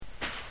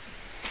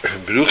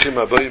Baruchim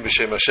Abayim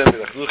B'Shem Hashem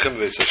Berachnuchem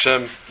V'Es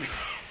Hashem.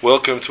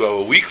 Welcome to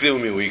our weekly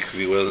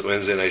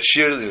Wednesday night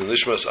shir in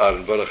Nishmas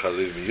Aaron Baruch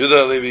Halevi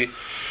Yehuda Halevi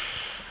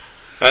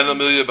and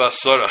Amelia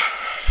Bas Sarah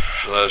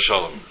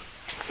Shalom.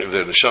 If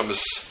their neshamas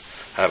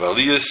have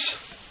aliyas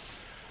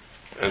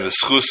and the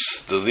schus,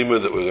 the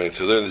limud that we're going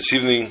to learn this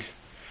evening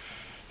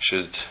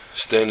should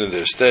stand in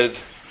their stead. Is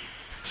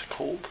it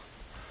cold?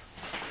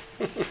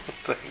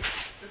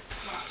 Thanks.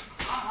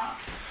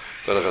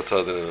 Baruch atah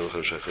Adonai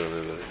Eloheinu Shachar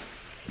Ne'evah.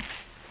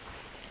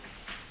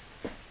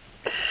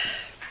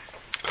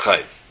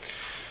 Chai.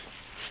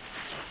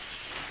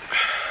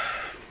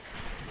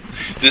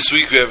 This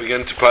week we have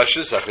again two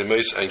pashas, Achrei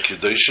Mos and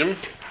Kedoshim,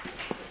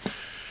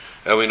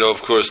 and we know,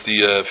 of course,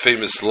 the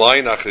famous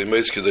line Achrei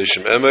Mos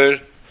Kedoshim Emer,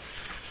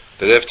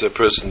 that after a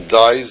person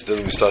dies,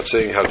 then we start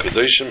saying how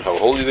Kedoshim, how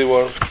holy they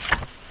were.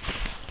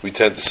 We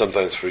tend to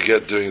sometimes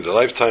forget during the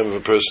lifetime of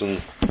a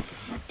person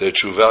their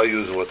true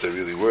values and what they're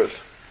really worth.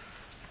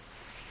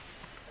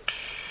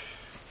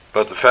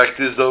 But the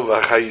fact is, though,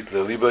 V'achayit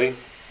Nelibai,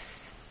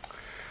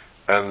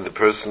 and the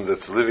person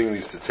that's living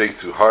needs to take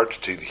to heart,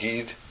 take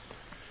heed,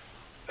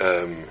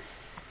 the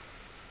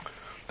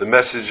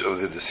message of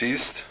the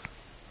deceased,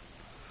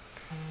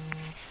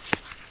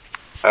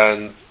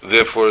 and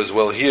therefore as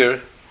well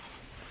here,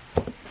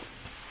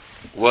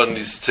 one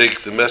needs to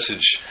take the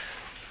message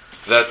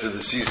that the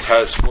deceased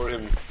has for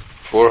him,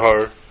 for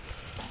her,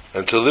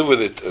 and to live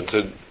with it, and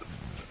to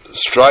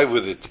strive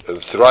with it,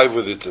 and thrive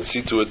with it, and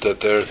see to it that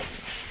their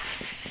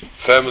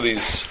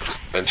families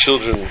and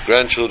children,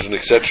 grandchildren,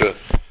 etc.,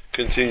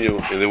 continue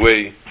in the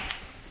way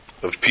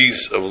of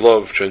peace, of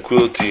love,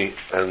 tranquility,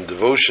 and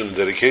devotion,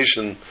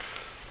 dedication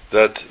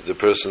that the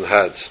person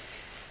had.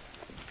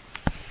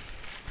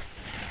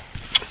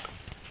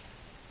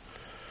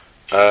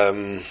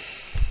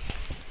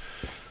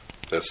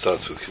 That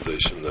starts with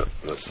Kedoshim,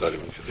 not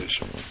starting with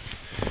Kedoshim.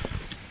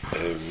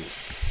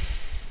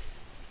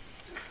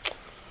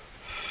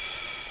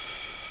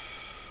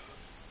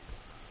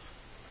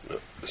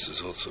 This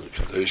is also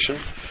Kedoshim.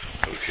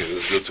 Okay,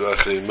 let's go to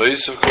Achrei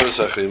Mos. Of course,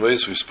 Achrei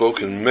Mos, we've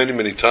spoken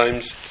many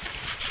times.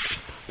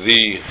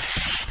 The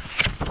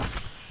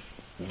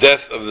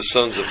death of the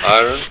sons of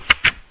Aaron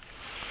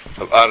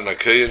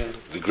HaKohen,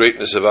 the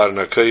greatness of Aaron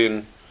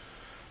HaKohen,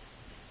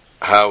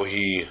 how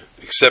he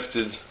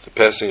accepted the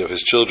passing of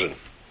his children.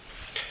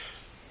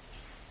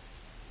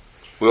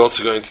 We're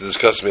also going to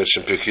discuss Me'et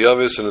Pirkei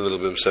Avos and a little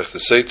bit of Masechta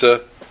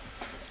Seita,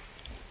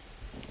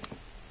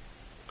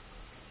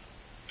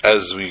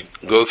 as we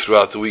go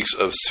throughout the weeks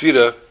of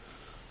Sfira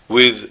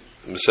with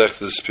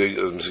Masechta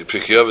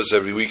Pirkei Avos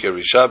every week,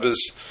 every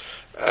Shabbos,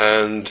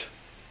 and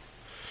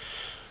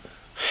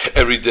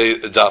every day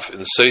a daf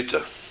in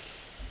Seita.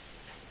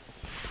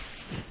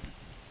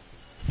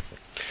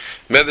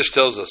 Medrash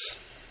tells us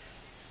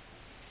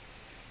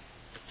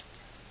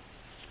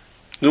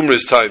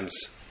numerous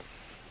times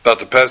about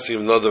the passing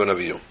of Nadav and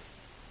Avihu,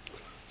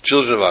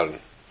 children of Aaron.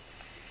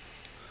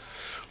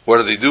 What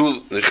did they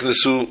do?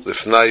 Nichnesu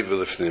lifnai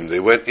v'lifnim. They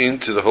went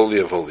into the Holy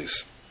of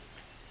Holies.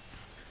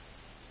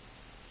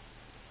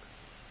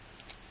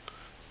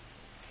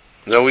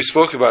 Now we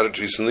spoke about it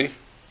recently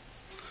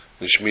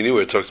in Shmini,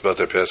 where it talked about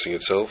their passing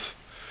itself.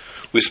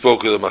 We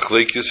spoke with the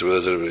Machlekes,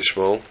 Eliezer and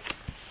Shmuel.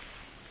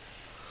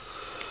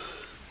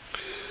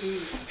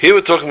 Here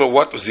we're talking about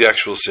what was the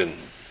actual sin.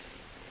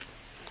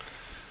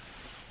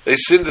 A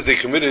sin that they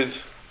committed.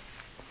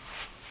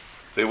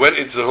 They went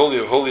into the Holy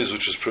of Holies,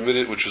 which was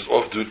permitted, which was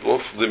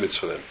off limits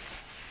for them.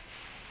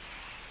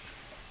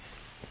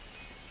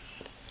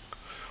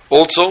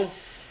 Also,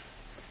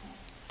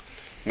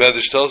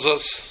 Medrash tells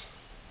us,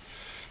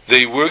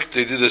 they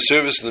did a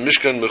service in the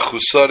Mishkan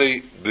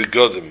mechusari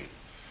begodim.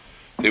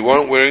 They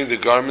weren't wearing the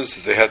garments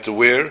that they had to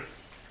wear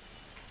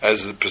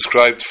as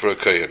prescribed for a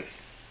kohen.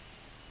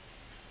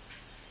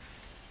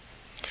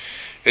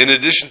 In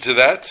addition to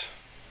that,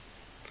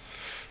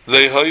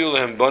 they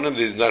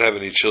did not have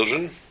any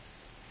children.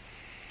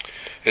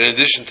 In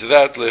addition to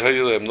that, they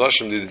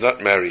did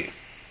not marry.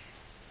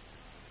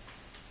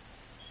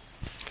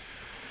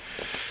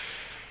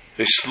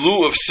 A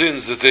slew of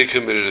sins that they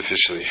committed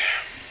officially.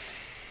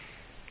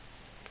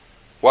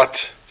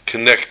 What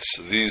connects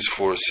these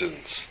four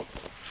sins?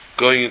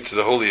 Going into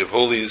the Holy of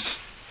Holies,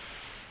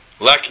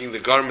 lacking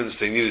the garments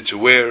they needed to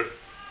wear,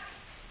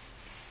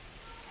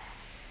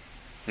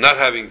 not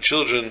having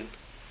children,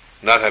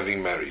 not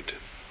having married.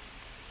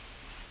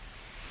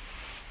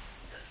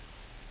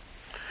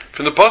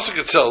 From the pasuk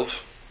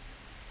itself,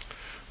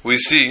 we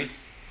see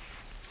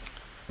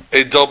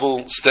a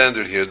double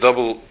standard here,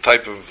 double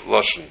type of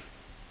lashon.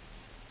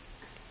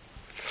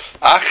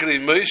 Achrei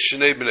Mos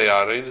shnei bnei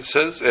Aaron, it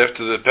says,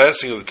 after the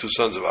passing of the two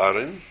sons of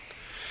Aaron,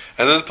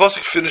 and then the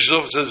pasuk finishes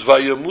off, it says,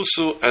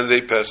 Vayamusu, and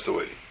they passed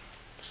away.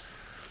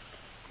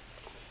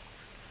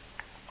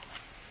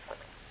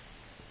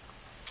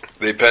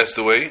 They passed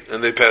away,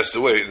 and they passed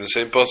away. In the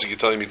same pasuk, you're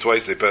telling me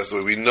twice they passed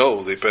away. We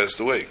know they passed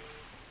away.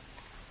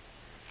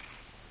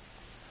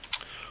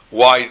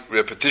 Why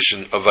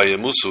repetition of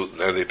Vayamusu,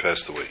 and they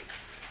passed away?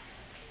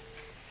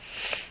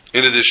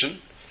 In addition,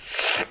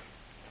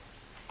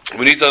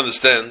 we need to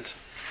understand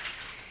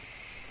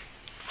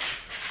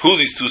who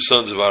these two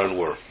sons of Aaron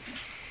were.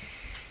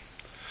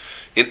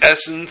 In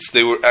essence,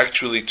 they were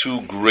actually two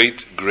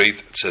great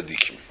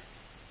tzaddikim.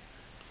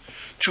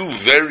 Two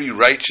very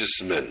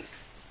righteous men.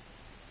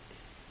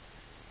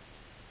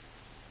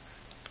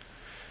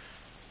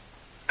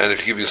 And if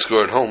you keep your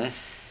score at home,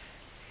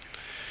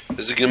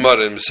 there's a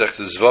Gemara in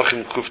Masechta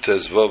Zvachim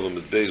Kuftes Vav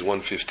Amud Beis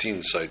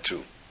 115, side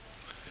 2,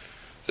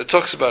 that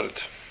talks about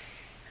it.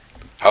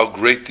 How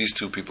great these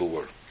two people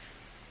were.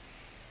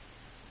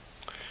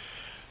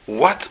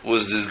 What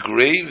was this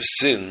grave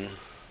sin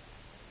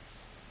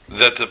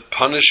that the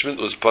punishment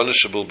was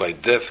punishable by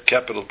death,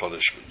 capital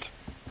punishment?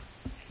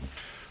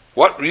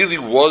 What really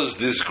was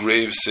this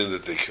grave sin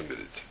that they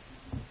committed?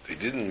 They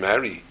didn't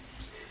marry.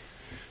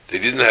 They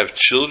didn't have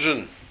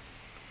children,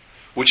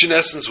 which in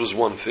essence was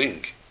one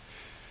thing.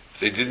 If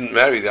they didn't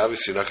marry, they're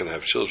obviously not going to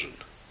have children.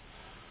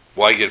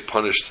 Why get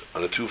punished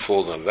on a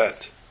twofold on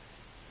that?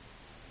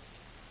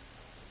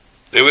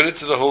 They went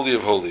into the Holy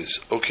of Holies.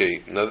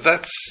 Okay, now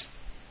that's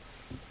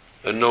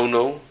a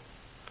no-no.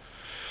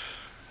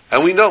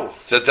 And we know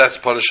that that's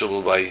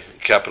punishable by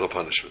capital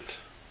punishment.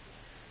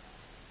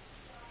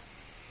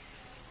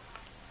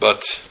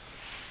 But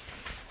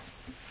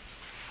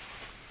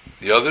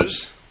the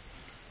others,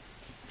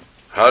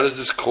 how does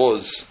this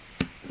cause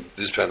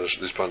this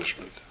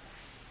punishment?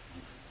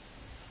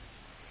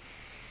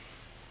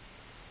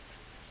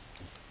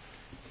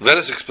 Let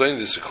us explain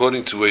this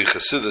according to way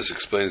Chassidus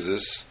explains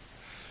this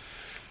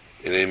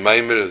in a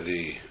Maimer of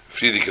the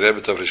Friedrich Rebbe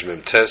Tavrish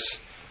Mem Tes,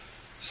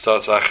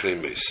 starts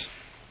Achrei Beis.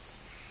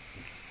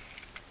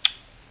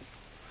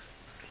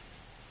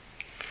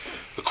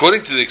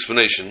 According to the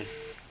explanation,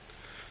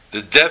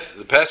 the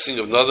passing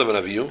of Nadav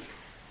and Avihu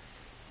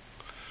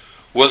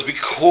was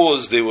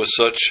because they were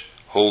such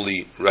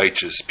holy,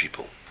 righteous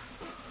people.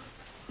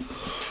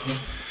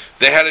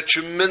 They had a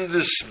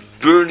tremendous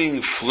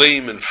burning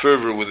flame and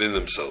fervor within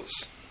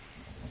themselves.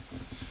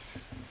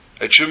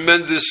 A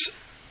tremendous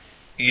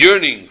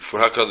yearning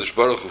for HaKadosh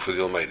Baruch Hu, for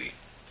the Almighty.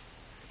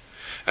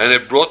 And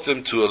it brought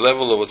them to a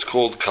level of what's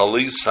called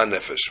Kalis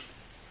HaNefesh.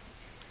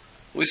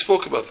 We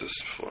spoke about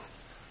this before.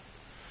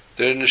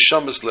 Their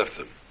neshamas left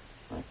them.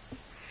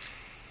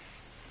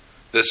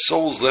 Their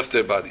souls left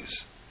their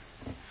bodies.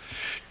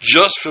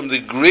 Just from the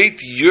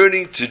great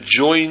yearning to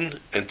join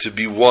and to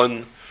be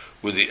one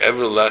with the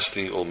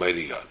everlasting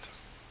Almighty God.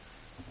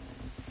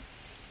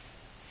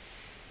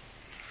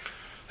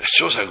 That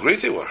shows how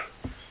great they were.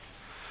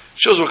 It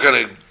shows what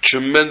kind of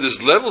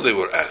tremendous level they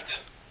were at.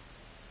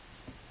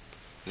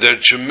 Their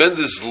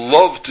tremendous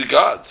love to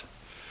God.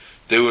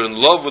 They were in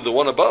love with the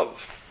one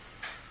above.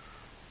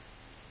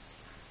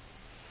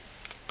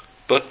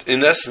 But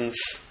in essence,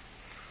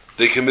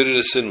 they committed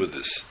a sin with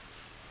this.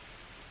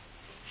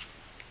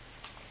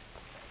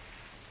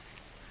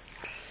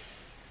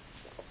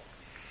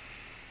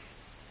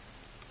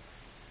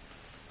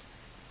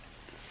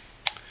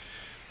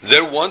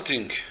 They're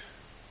wanting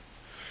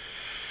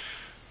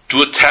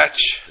to attach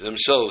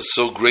themselves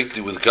so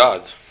greatly with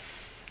God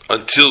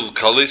until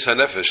Kalis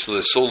HaNefesh, till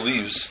their soul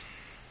leaves,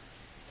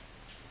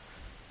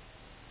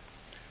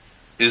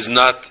 is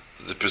not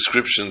the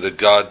prescription that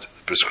God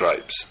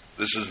prescribes.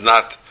 This is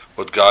not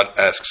what God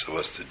asks of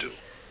us to do.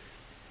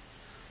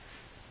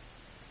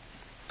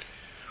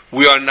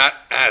 We are not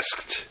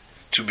asked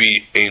to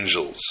be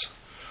angels.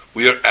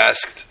 We are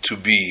asked to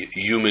be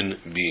human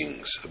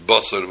beings.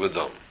 Basar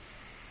v'dam.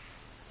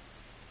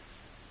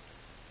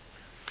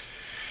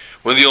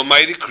 When the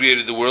Almighty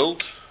created the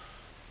world,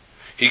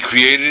 He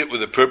created it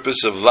with the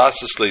purpose of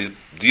lasas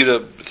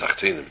le'dira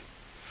b'tachtenim.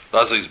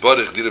 Lasas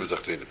le'izbarech dira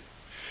b'tachtenim.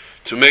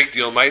 To make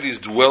the Almighty's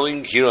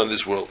dwelling here on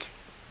this world.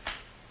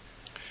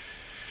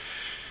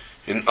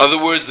 In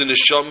other words, the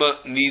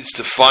neshama needs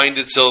to find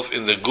itself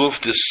in the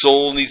guf, the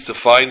soul needs to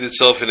find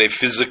itself in a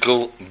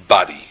physical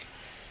body.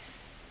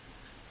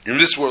 In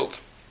this world.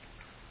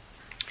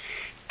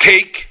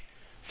 Take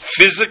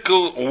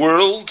physical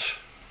world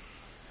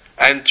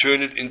and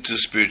turn it into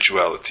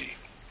spirituality.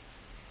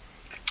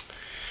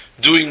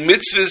 Doing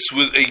mitzvahs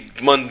with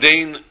a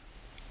mundane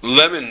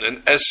lemon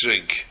and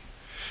esrog.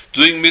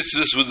 Doing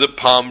mitzvahs with the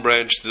palm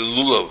branch, the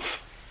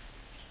lulav,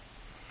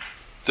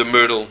 the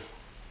myrtle,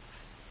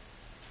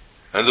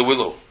 and the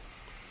willow,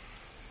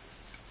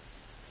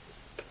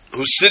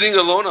 who's sitting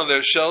alone on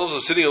their shelves or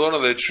sitting alone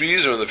on their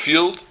trees or in the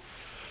field,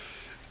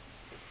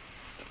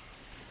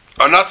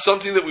 are not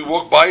something that we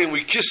walk by and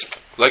we kiss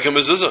like a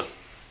mezuzah.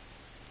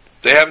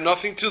 They have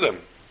nothing to them.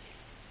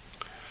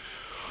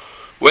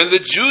 When the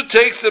Jew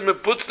takes them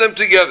and puts them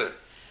together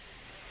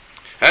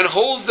and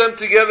holds them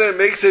together and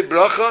makes a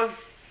bracha,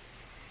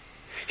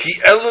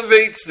 he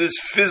elevates this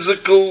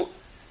physical,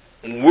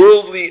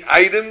 worldly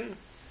item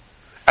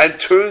and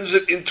turns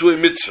it into a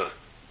mitzvah.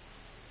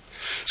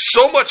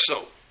 So much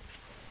so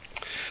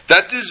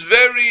that this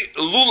very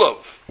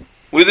lulav,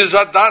 with his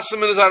hadasim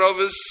and his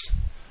haravis,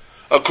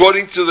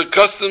 according to the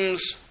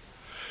customs,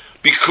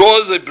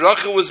 because a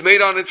bracha was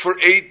made on it for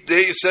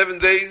 7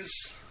 days,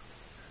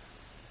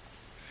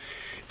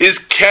 is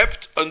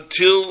kept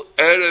until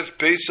Erev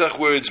Pesach,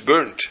 where it's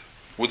burnt.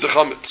 with the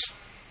chametz.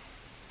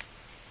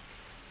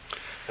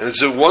 And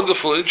it's a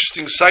wonderful,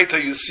 interesting sight how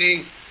you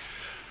see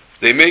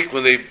they make,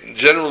 when they, in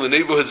general in the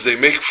neighborhoods, they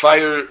make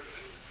fire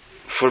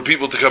for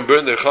people to come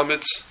burn their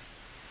chametz.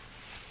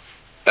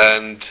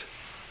 And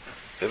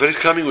everybody's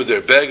coming with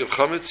their bag of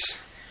chametz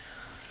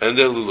and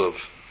their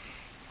lulav.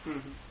 Mm-hmm.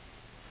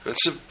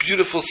 It's a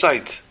beautiful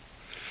sight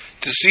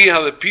to see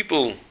how the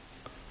people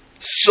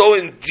so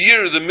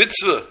endear the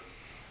mitzvah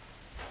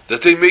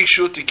that they make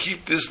sure to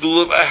keep this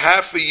lulav a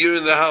half a year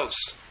in the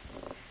house.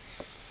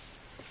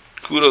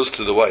 Kudos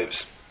to the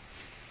wives.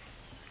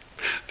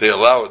 They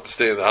allow it to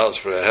stay in the house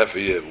for a half a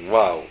year.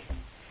 Wow.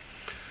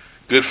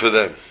 Good for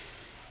them.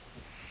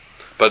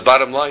 But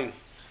bottom line,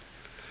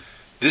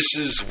 this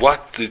is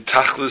what the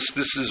tachlis,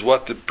 this is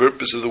what the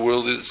purpose of the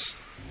world is.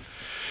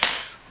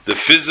 The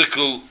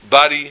physical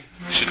body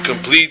should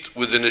complete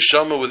with the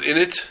neshama within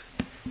it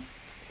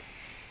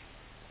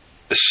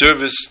a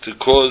service to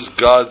cause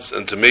God's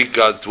and to make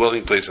God's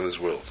dwelling place in this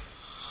world.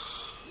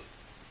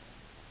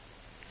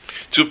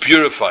 To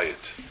purify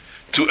it,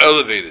 to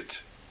elevate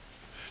it,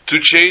 to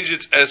change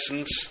its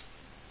essence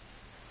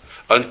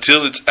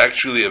until it's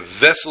actually a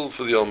vessel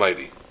for the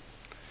Almighty.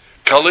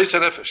 Kalei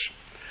Sanefesh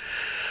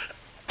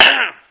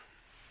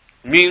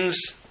means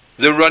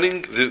the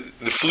running,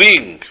 the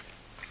fleeing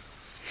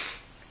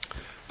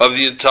of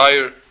the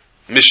entire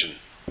mission,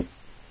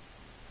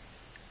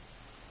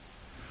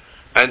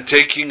 and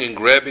taking and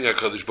grabbing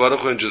HaKadosh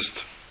Baruch Hu and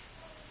just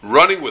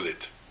running with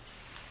it.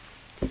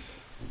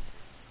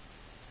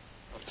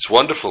 It's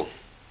wonderful,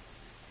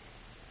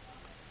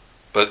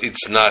 but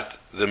it's not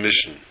the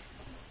mission,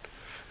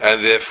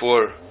 and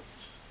therefore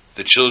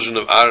the children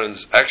of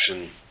Aaron's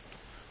action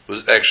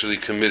was actually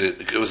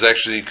committed. It was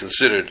actually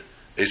considered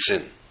a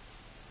sin.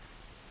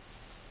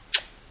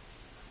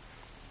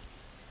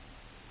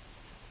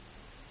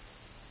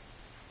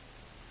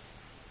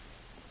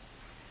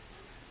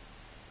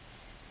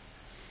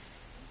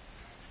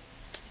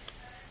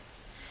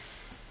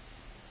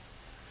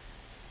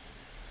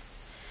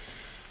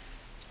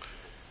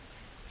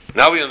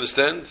 Now we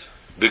understand.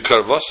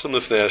 B'karvasam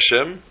lifnei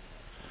Hashem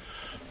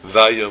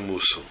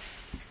vayamusu.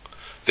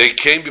 They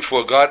came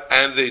before God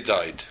and they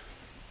died.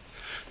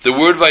 The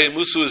word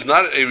vayamusu is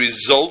not a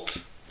result.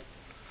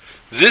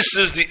 This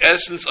is the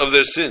essence of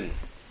their sin.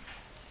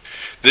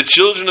 The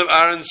children of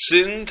Aaron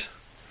sinned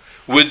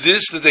with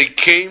this, that they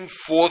came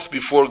forth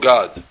before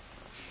God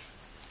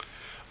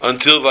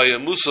until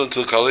vayamusu,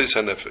 until kalei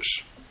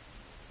hanefesh.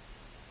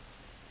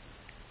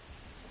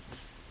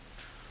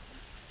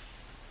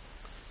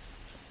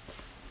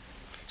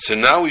 So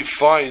now we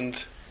find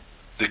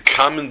the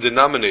common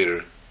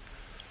denominator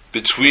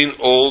between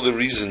all the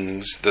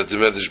reasons that the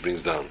Medrash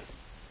brings down.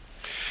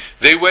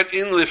 They went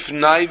in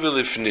lifnai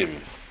v'lifnim.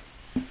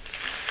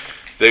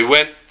 They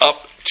went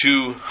up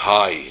too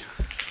high.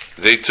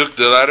 They took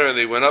the ladder and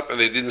they went up and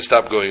they didn't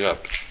stop going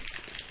up.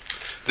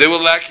 They were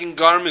lacking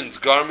garments.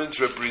 Garments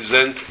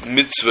represent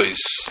mitzvahs.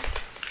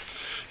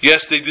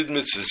 Yes, they did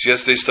mitzvahs.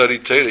 Yes, they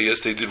studied Torah. Yes,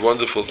 they did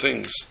wonderful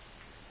things.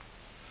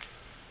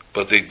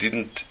 But they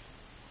didn't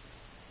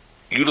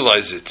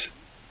utilize it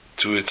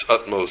to its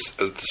utmost,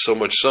 so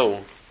much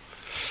so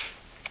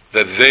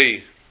that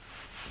they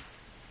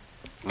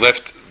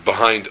left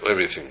behind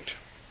everything.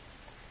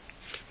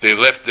 They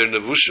left their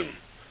levushim,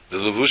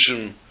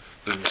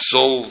 the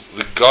soul,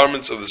 the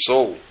garments of the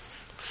soul,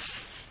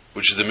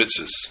 which is the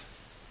mitzvahs.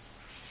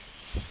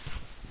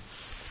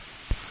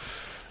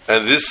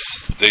 And this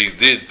they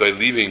did by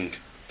leaving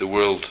the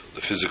world,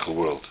 the physical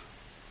world.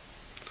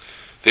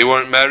 They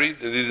weren't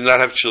married and they did not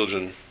have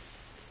children.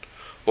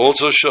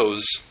 Also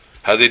shows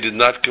how they did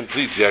not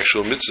complete the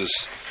actual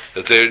mitzvahs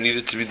that they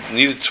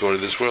needed for in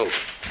this world.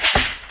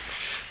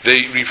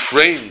 They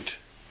refrained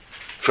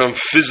from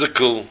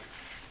physical,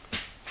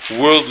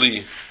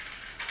 worldly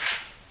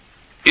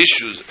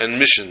issues and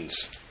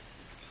missions.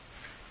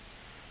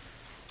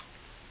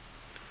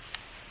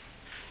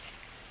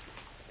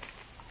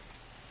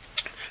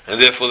 And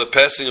therefore the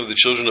passing of the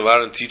children of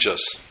Aaron teach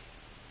us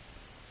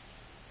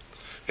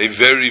a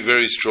very,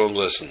 very strong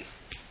lesson.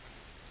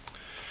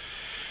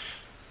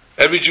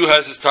 Every Jew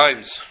has his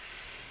times,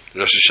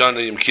 Rosh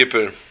Hashanah, Yom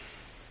Kippur,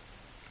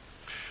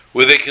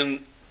 where they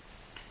can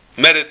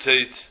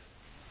meditate,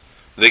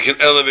 they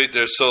can elevate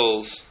their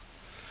souls,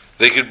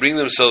 they can bring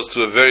themselves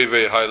to a very,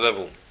 very high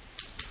level.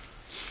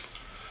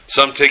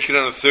 Some take it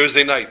on a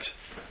Thursday night,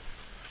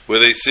 where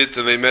they sit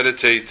and they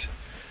meditate,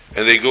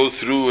 and they go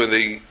through and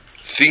they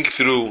think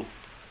through,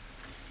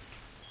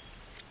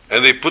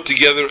 and they put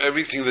together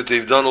everything that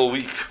they've done all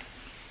week.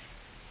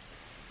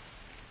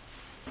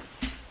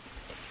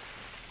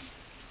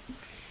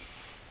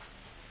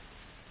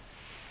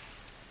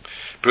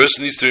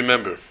 Person needs to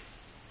remember,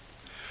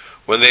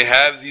 when they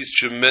have these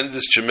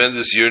tremendous,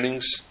 tremendous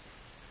yearnings,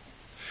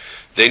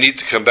 they need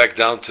to come back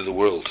down to the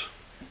world.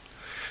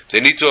 They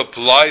need to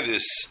apply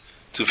this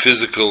to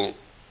physical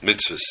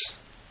mitzvahs,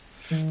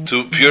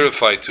 to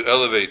purify, to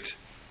elevate.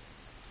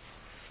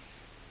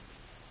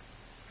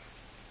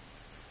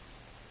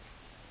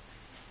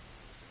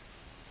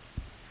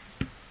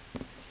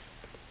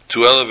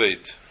 To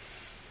elevate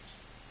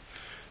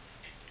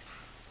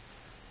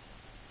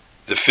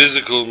the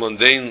physical,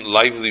 mundane,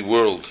 lively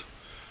world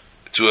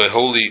to a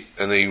holy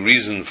and a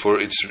reason for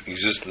its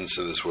existence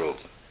in this world,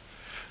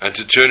 and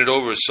to turn it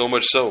over so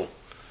much so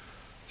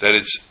that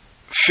it's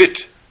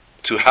fit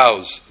to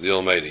house the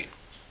Almighty.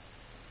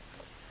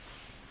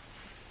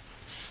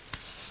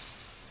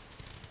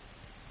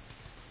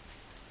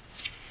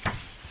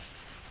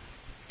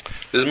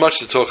 There's much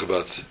to talk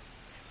about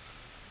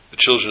the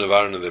children of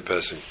Aaron and their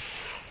passing,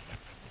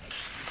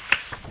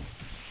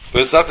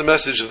 but it's not the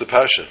message of the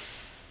Parsha.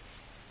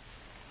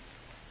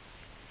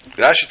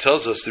 Rashi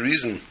tells us the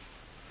reason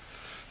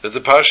that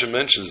the Parsha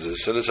mentions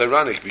this, and it's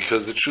ironic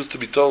because the truth to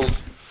be told,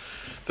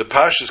 the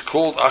Parsha is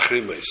called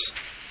Achrei Meis.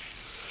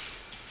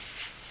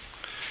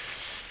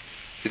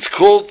 It's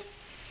called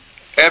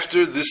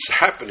after this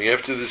happening,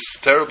 after this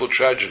terrible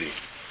tragedy,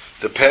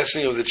 the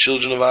passing of the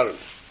children of Aaron.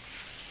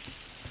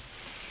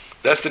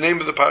 That's the name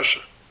of the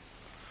Parsha.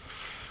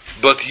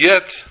 But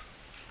yet,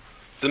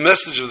 the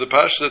message of the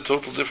Parsha is a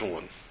total different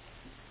one.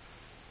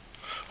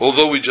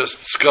 Although we just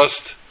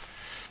discussed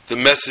the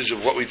message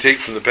of what we take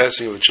from the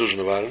passing of the children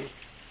of Aaron,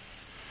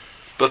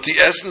 but the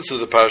essence of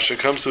the Parsha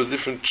comes to a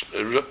different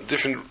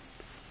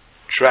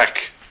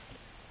track.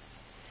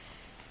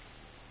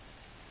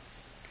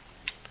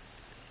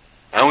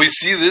 And we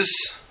see this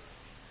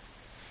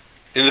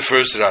in the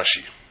first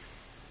Rashi.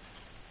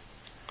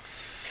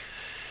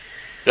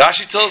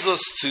 Rashi tells us,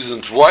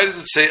 Susan, why does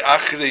it say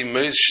Achrei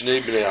Meis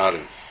Shnei Bnei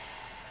Aaron?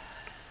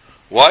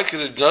 Why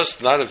could it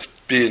just not have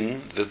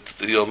been that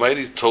the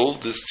Almighty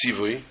told this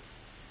tzivui,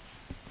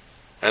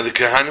 and the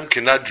Kohanim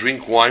cannot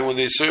drink wine when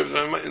they serve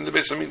them in the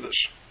Beis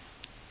Hamikdash?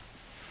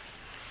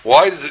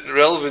 Why is it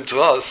relevant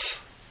to us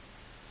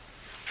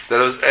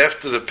that it was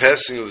after the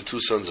passing of the two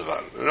sons of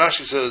Aaron? And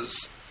Rashi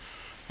says,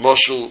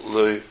 Moshel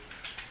le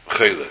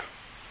Chayla.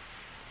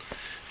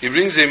 He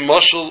brings a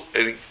moshel,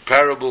 a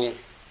parable,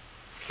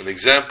 an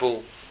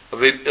example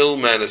of an ill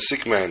man, a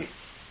sick man,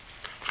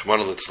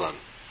 Chmana Litzlan.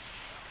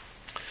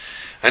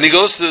 And he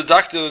goes to the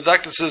doctor, and the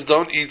doctor says,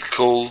 don't eat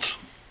cold,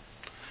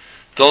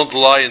 don't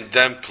lie in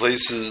damp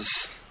places,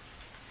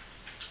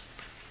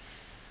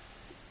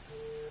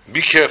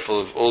 be careful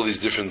of all these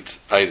different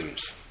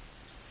items.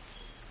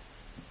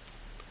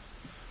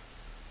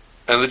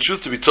 And the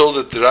truth to be told,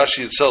 that the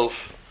Rashi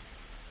itself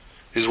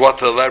is what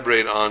to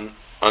elaborate on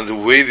the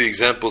way the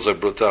examples are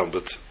brought down,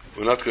 but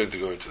we're not going to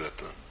go into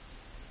that now.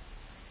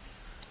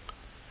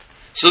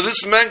 So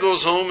this man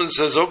goes home and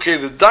says, okay,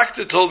 the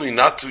doctor told me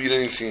not to eat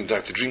anything,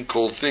 not to drink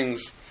cold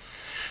things,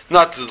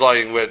 not to lie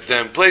in wet,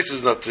 damp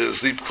places, not to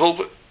sleep cold,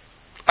 but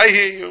I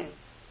hear you.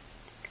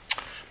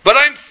 But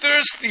I'm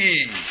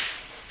thirsty.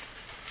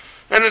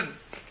 And a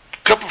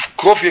cup of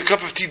coffee, a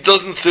cup of tea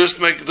doesn't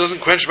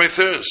quench my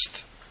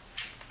thirst.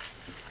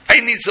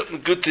 I need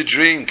something good to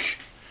drink.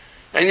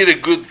 I need a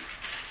good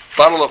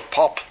bottle of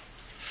pop,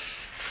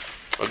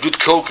 a good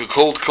Coke, a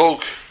cold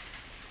Coke.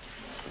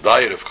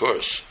 Diet, of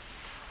course.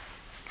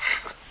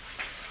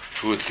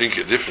 Who would think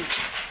it different?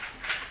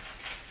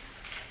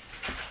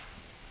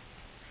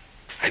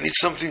 I need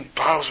something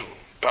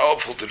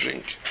powerful to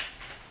drink.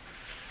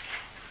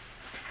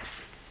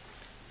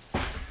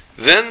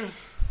 Then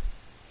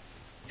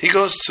he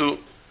goes to,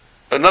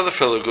 another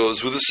fellow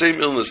goes with the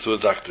same illness to a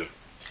doctor.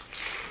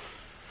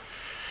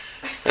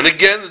 And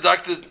again the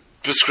doctor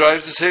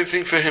prescribes the same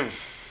thing for him.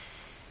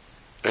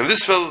 And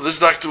this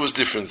doctor was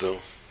different though.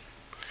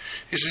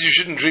 He says you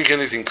shouldn't drink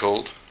anything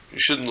cold. You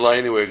shouldn't lie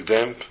anywhere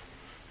damp,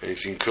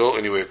 anything cold,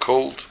 anywhere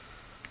cold.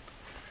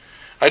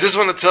 I just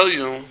want to tell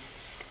you,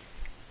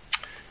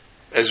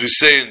 as we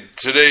say in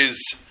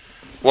today's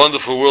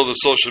wonderful world of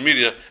social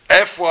media,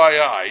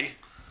 FYI,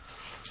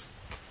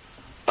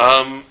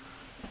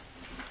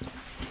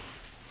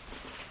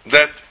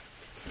 that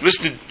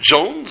Mr.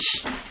 Jones,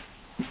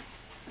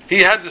 he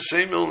had the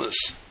same illness.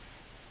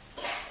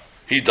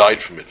 He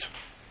died from it.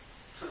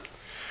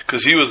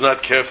 Because he was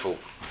not careful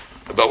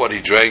about what he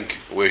drank,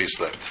 where he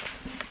slept.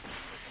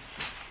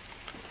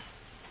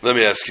 Let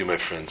me ask you, my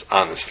friends,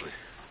 honestly.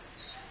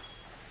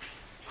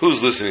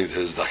 Who's listening to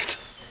his doctor?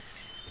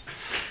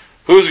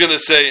 Who's going to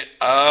say,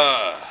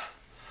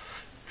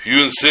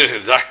 you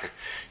insist,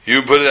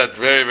 you put that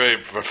very,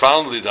 very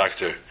profoundly,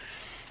 doctor.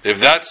 If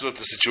that's what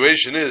the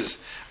situation is,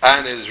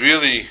 and is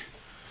really,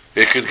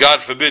 it could,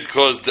 God forbid,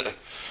 cause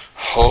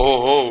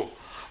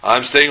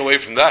I'm staying away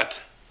from that.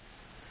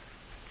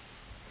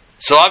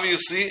 So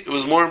obviously, it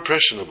was more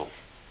impressionable.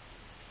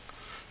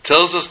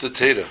 Tells us the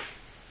Torah.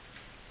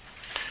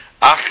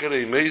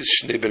 Achrei Meis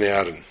Shnei Bnei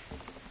Aaron.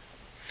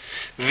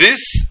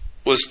 This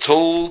was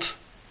told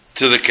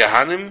to the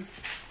Kohanim,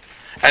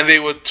 and they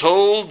were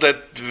told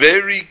that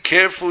very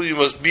careful you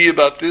must be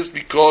about this,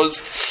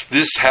 because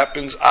this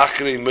happens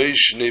Achrei Meis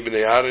Shnei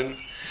Bnei Aaron,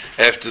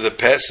 after the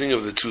passing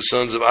of the two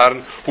sons of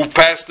Aaron, who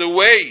passed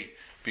away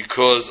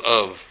because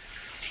of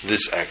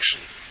this action.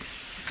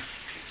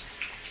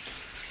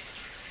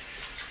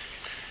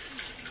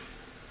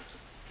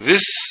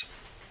 This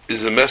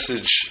is a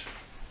message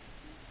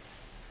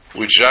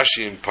which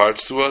Rashi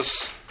imparts to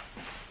us,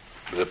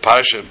 the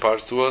Parsha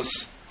imparts to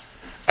us,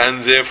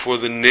 and therefore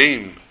the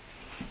name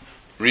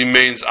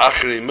remains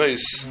Achrei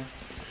Meis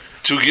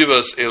to give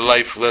us a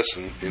life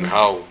lesson in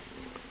how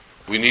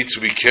we need to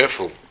be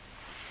careful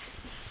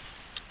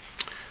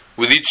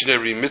with each and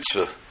every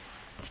mitzvah,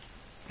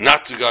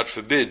 not to, God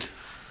forbid,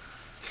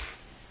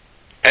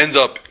 end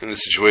up in a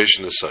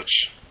situation as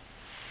such.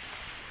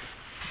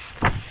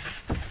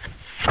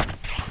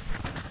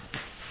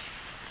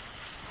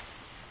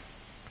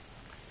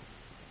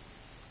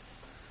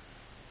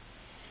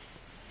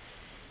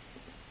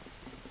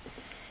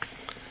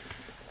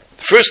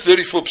 The first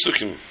 34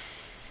 psukim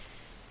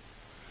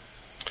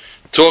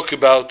talk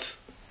about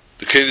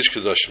the Kodesh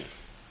Kodashim.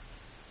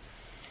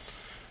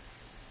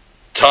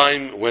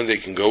 Time when they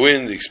can go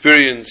in, the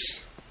experience,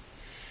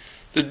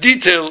 the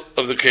detail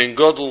of the Kohen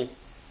Gadol,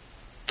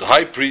 the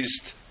high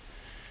priest,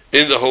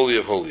 in the Holy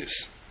of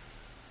Holies.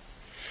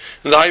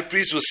 And the high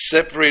priest was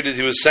separated,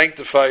 he was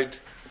sanctified,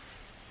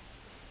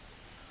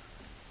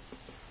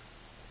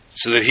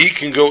 so that he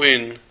can go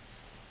in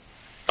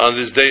on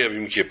this day of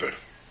Yom Kippur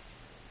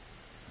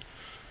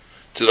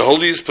to the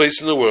holiest place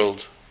in the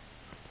world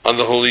on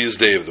the holiest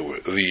day of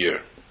the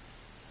year.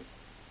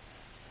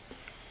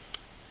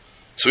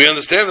 So we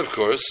understand, of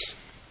course,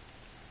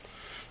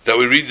 that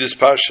we read this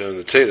parsha in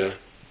the Torah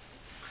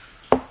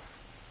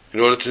in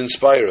order to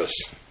inspire us.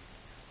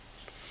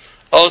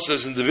 Also,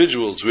 as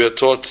individuals, we are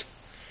taught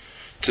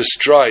to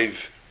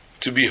strive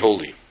to be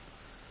holy.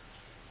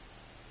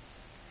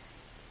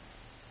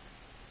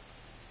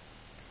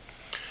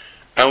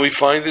 And we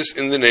find this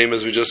in the name,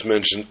 as we just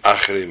mentioned,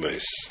 Achrei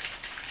Meis.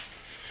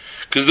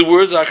 Because the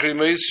words Achrei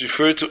Meis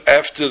refer to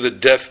after the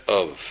death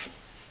of.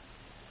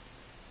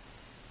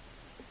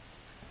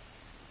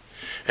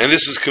 And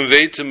this was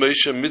conveyed to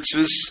Moshe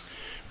mitzvahs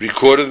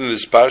recorded in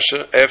this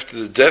parsha after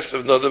the death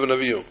of Nadav and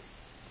Avihu.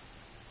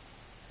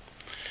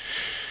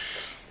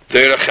 The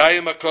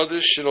Erachayim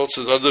HaKodesh and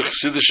also the other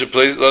Chassidische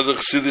places, other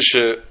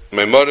Chassidische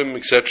Memorim,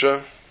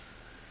 etc.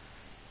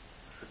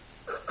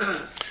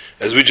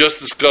 As we just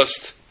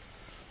discussed,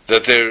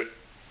 that their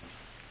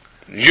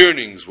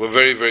yearnings were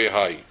very, very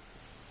high.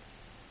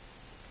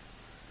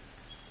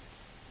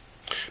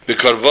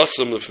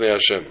 Bekarvasam Lefnei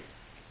Hashem.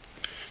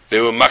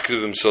 They were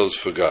makriv themselves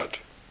for God.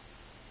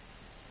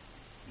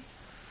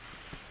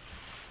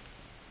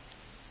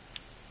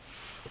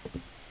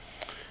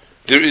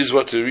 There is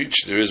what to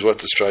reach, there is what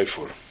to strive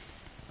for.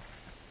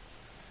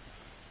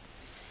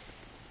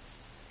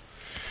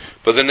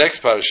 But the next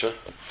parasha,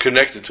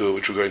 connected to it,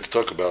 which we're going to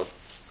talk about,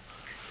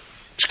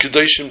 is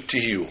Kedoshim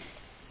Tihiyu.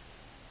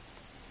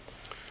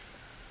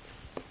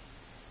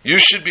 You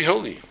should be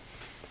holy.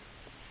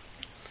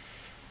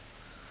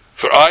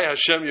 For I,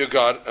 Hashem, your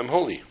God, am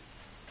holy.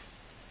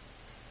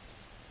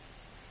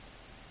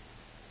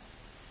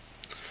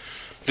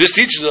 This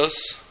teaches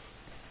us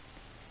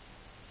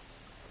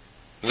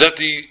that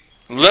the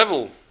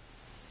level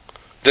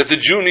that the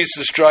Jew needs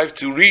to strive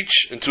to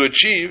reach and to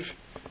achieve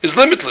is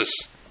limitless.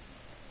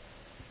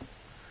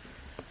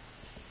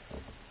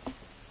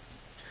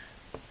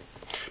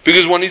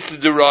 Because one needs to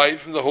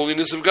derive from the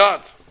holiness of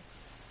God.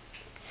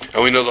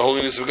 And we know the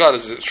holiness of God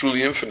is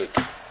truly infinite.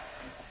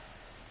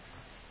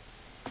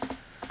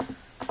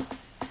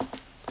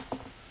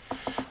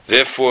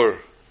 Therefore,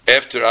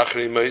 after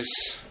Achrei Meis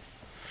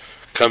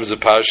comes the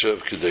Parsha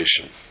of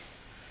Kedoshim,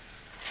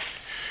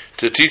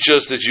 to teach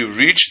us that you've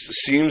reached,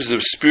 seems,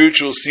 the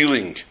spiritual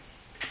ceiling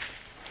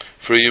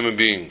for a human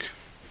being.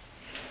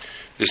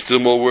 There's still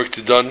more work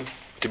to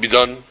be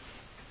done,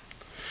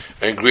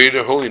 and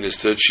greater holiness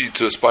to achieve,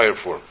 to aspire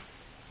for,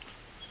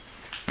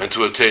 and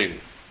to attain.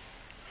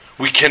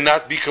 We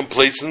cannot be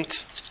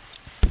complacent.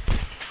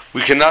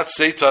 We cannot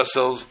say to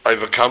ourselves,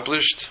 I've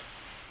accomplished,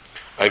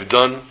 I've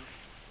done,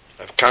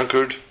 I've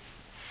conquered,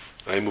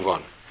 I move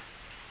on.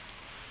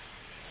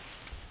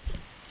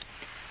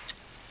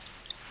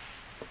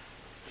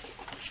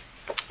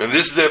 And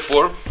this,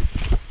 therefore,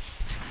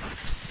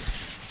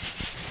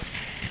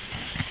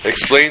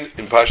 explained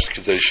in Parashat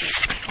Kedoshim.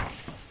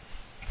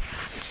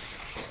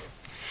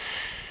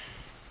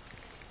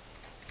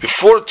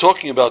 Before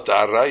talking about the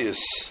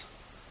Arayas,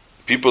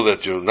 people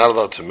that you're not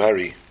allowed to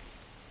marry,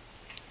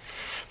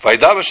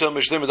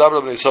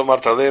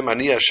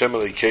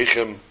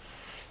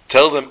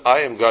 tell them,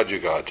 I am God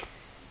your God.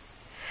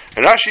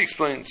 And Rashi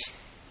explains,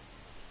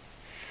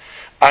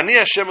 Ani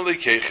Hashem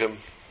Elokeichem,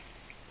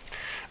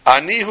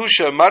 Ani hu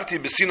she'amarti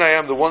b'Sinai, I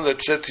am the one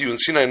that said to you in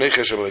Sinai, Necha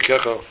Hashem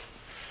Elokecha,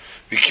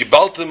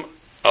 v'kibaltem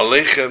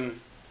aleichem,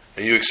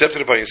 and you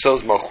accepted upon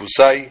yourselves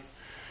Malchusai,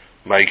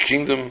 my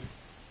kingdom,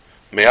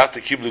 me'ata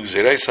kiblu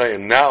gzereisai,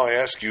 and now I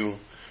ask you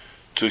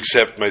to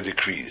accept my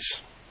decrees.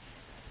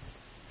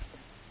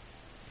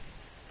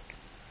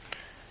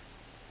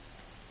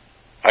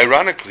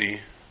 Ironically,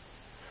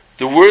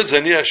 the words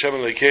Ani Hashem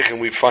Elokeichem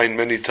we find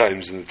many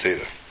times in the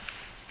Torah.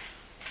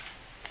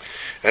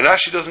 And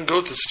Rashi doesn't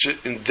go to such an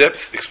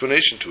in-depth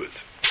explanation to it,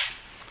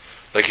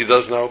 like he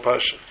does in our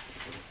Parsha.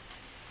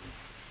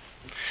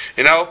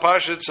 In our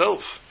Parsha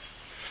itself,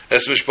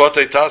 Es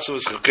mishpatei tasu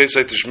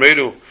v'schukesei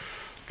tishmeru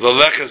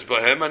l'leches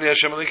bahem Ani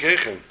Hashem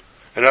Elokeichem,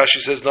 and Rashi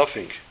says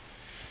nothing.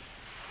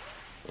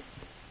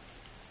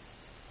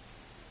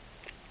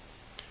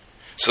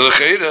 So the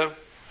Cheira,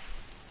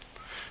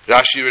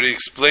 Rashi already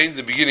explained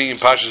the beginning in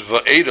Parshas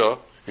Va'eda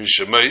in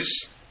Shemais,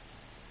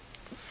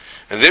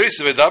 and there is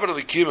V'daber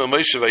Elikim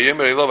Moshe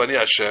Vayemer Elov Ani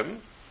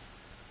Hashem,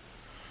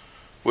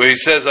 where he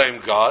says, "I am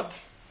God."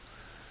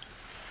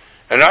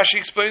 And Rashi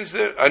explains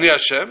there, Ani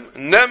Hashem,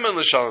 Neman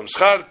l'shalom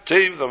schar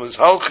teiv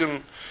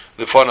l'mizhalchim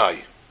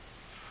l'fonai.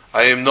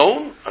 I am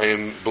known, I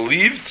am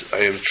believed,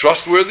 I am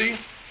trustworthy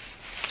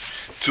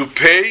to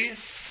pay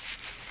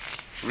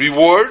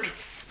reward,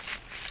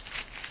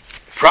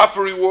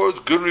 proper rewards,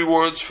 good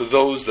rewards for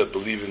those that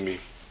believe in me,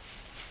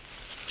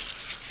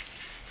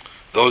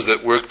 those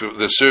that work,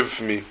 that serve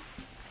for me.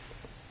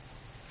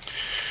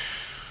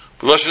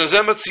 And this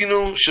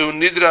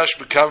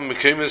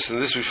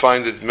we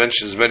find it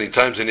mentions many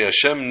times. Ani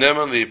Hashem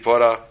neman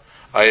lihipora.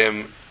 I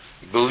am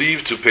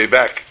believed to pay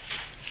back.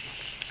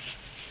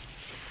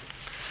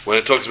 When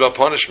it talks about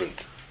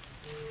punishment,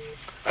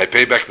 I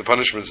pay back the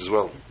punishments as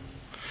well.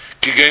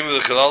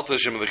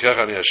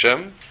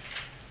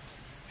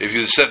 If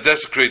you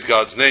desecrate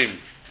God's name,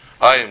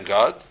 I am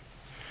God.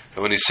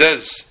 And when he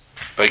says,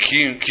 by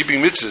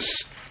keeping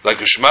mitzvahs,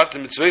 like a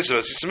shmartim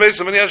mitzvahs,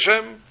 Ani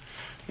Hashem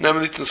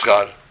neman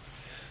litn.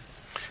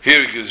 Here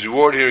he gives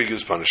reward, here he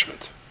gives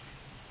punishment.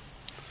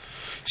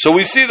 So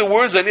we see the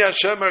words Ani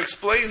Hashem are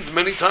explained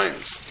many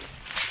times.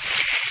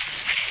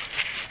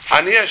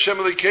 Ani Hashem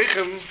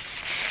Elokeichem,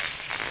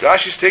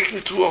 Rashi is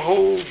taking to a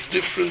whole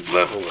different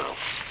level now,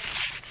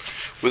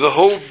 with a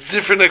whole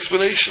different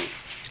explanation.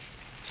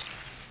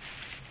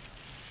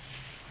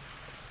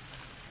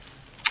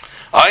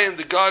 I am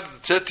the God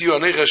that said to you,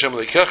 Ani Hashem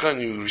Elokeichem,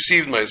 and you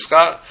received my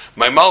schar,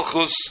 my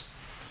malchus,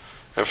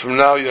 and from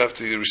now you have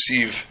to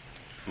receive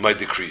my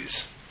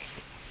decrees.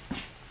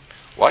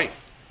 Why?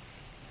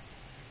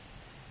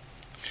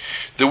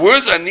 The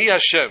words Ani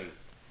Hashem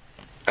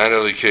and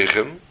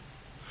Elokeichem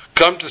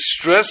come to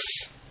stress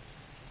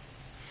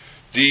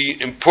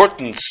the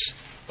importance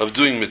of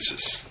doing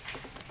mitzvahs.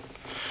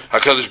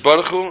 HaKadosh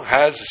Baruch Hu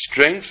has the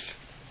strength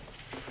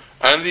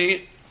and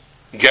the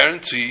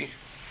guarantee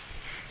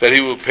that he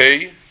will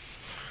pay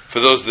for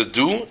those that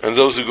do and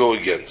those who go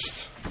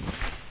against.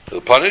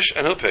 He'll punish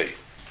and he'll pay.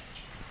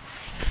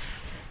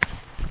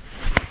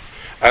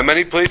 And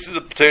many places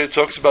the Torah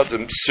talks about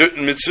the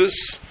certain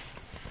mitzvahs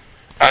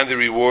and the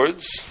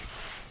rewards,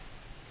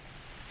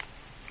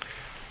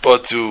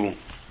 but to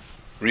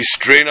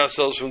restrain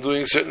ourselves from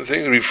doing certain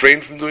things, refrain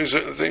from doing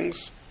certain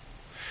things.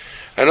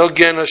 And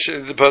again,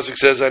 the pasuk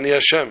says, Ani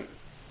Hashem.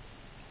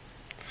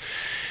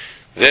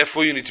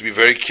 Therefore, you need to be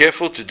very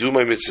careful to do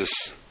my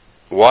mitzvahs.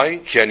 Why?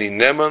 Ki ani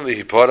neman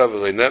lihipara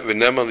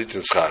v'neman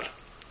litin schar.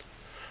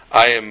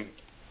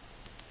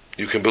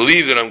 You can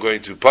believe that I'm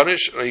going to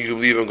punish, and you can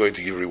believe I'm going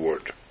to give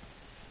reward.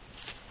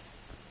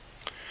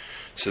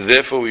 So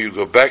therefore, we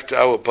go back to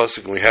our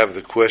pasuk and we have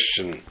the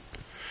question,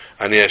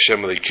 Ani Hashem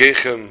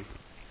Elokeichem,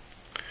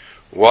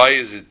 why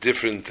is it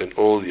different than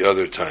all the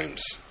other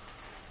times?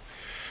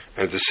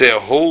 And to say a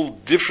whole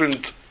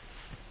different,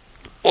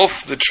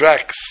 off the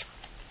tracks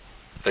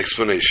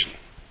explanation.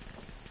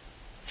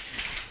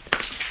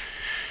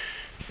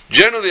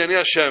 Generally, Ani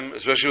Hashem,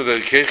 especially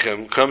with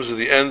Elokeichem, comes at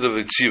the end of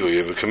the tzivah. You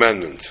have a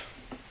commandment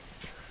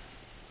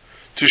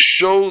to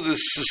show the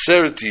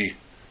sincerity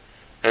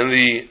and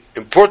the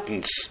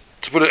importance,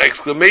 to put an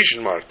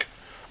exclamation mark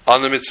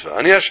on the mitzvah.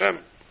 Ani Hashem.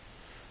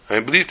 I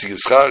believe to give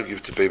schar,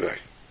 give to pay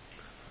back.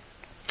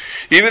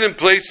 Even in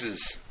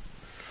places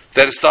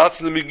that it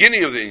starts in the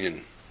beginning of the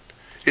inyan,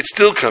 it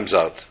still comes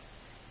out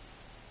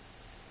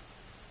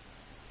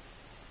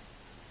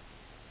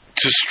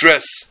to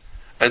stress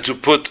and to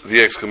put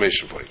the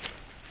exclamation point.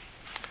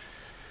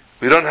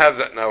 We don't have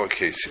that in our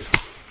case here.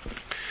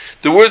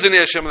 The words Ani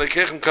Hashem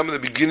Elokeichem come in the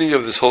beginning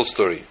of this whole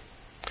story.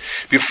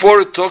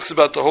 Before it talks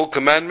about the whole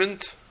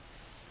commandment,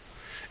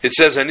 it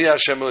says Ani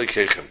Hashem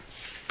Elokeichem.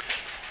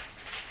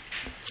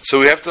 So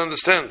we have to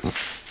understand,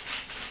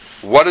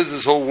 what is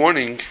this whole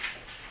warning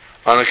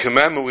on a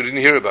commandment we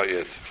didn't hear about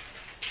yet?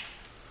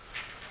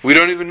 We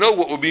don't even know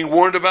what we're being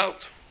warned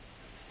about.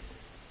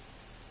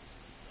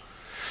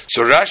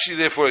 So Rashi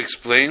therefore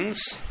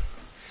explains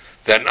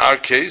that in our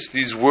case,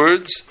 these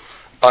words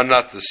are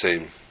not the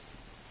same,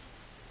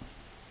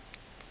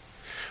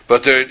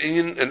 but they're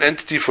an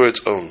entity for its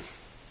own.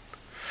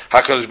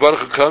 HaKadosh Baruch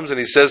Hu comes and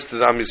he says to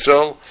the Am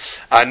Yisrael,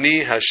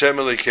 Ani Hashem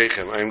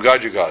Elokeichem, I am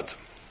God your God.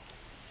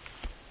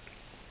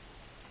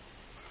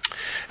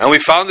 And we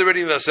found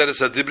already in the Aseret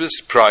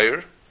HaDibros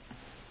prior,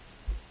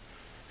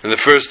 in the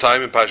first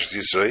time in Parshas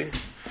Yisrael,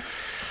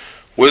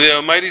 where the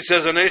Almighty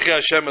says, Anechi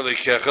Hashem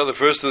Elokecha, the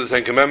first of the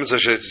Ten Commandments,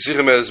 Asher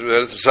Tzichem Eretz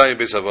Mitzrayim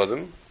Beis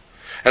Avodim,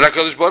 and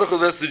HaKadosh Baruch Hu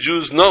lets the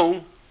Jews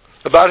know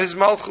about his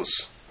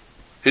Malchus,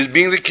 his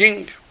being the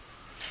king.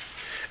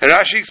 And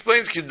Rashi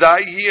explains,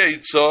 Kidai hi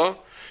haitzah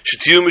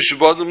shetiyu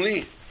mishubadim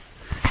li.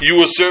 You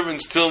were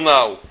servants till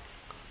now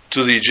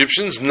to the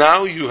Egyptians,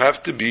 now you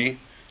have to be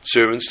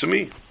servants to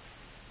me.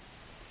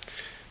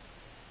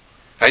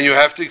 And you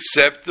have to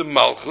accept the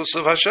Malchus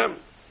of Hashem,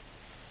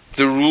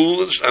 the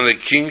rule and the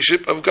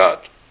kingship of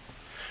God,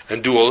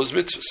 and do all his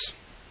mitzvahs.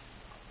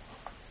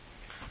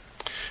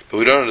 But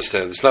we don't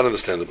understand. It's not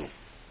understandable.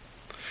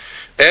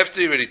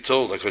 After he already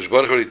told, like Hakadosh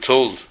Baruch Hu already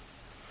told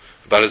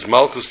about his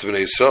malchus to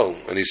Bnei Yisrael,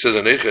 and he says,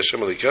 Anecha Hashem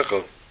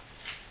Elokecha,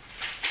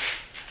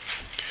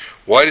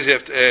 why does he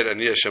have to add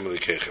Ani Hashem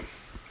Elokechem?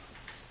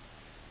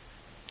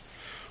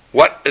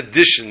 What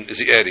addition is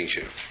he adding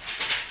here?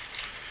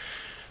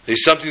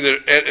 There's something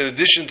that, in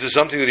addition to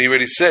something that he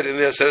already said in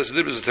the Aseret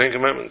HaDibros, the Ten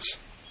Commandments.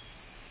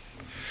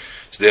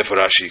 So therefore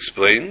Rashi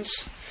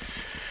explains,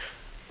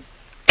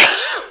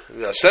 in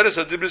the Aseret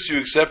HaDibros you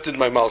accepted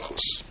my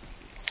malchus.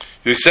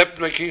 You accepted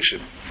my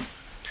kingship.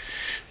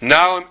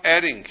 Now I'm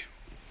adding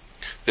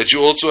that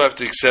you also have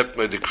to accept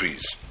my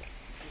decrees.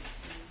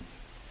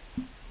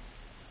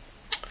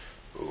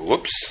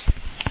 Whoops.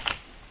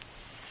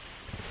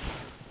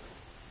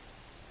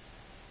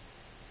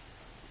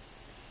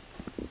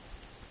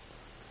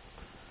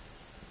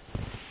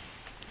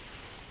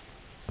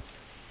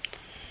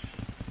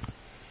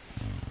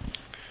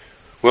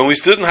 When we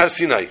stood in Har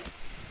Sinai,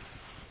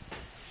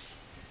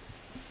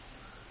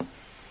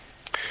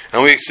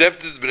 and we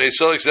accepted, Bnei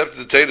Yisrael accepted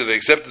the Torah, they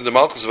accepted the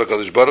Malchus of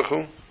HaKadosh Baruch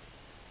Hu,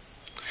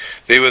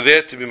 they were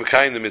there to be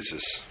Mekayim the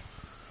mitzvahs.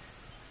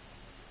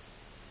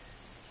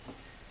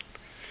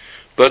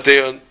 But they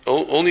are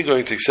only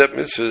going to accept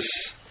mitzvahs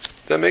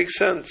that make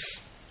sense,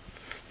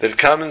 that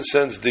common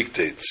sense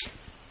dictates.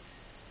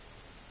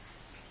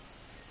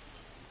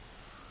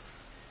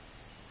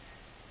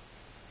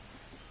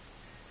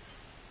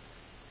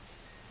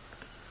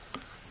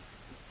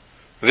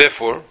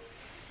 Therefore,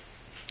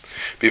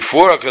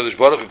 before HaKadosh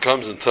Baruch Hu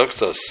comes and talks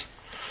to us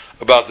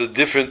about the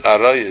different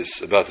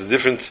arayas, about the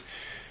different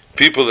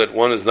people that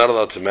one is not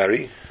allowed to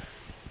marry,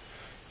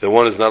 that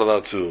one is not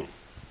allowed to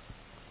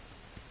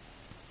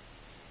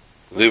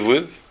live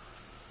with,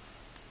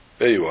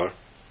 there you are,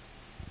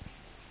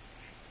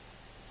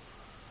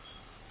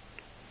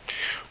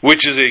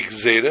 which is a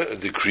gzeira, a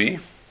decree,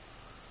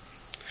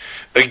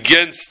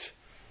 against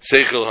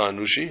Seichel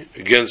HaAnushi,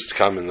 against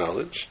common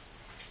knowledge.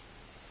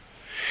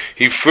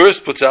 He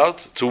first puts out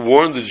to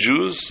warn the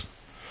Jews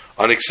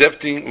on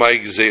accepting my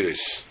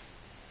gzeiros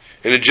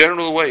in a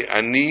general way.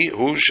 Ani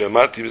hu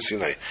shemarti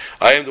b'Sinai.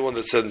 I am the one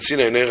that said in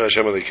Sinai, Anecha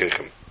Hashem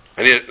Elokechem.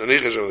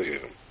 Anecha Hashem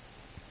Elokechem.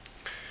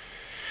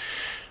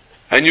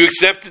 And you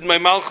accepted my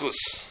malchus,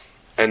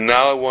 and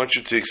now I want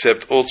you to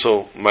accept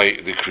also my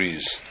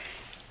decrees.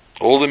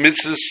 All the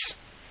mitzvahs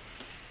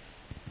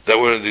that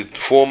were in the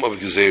form of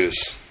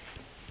gzeiros.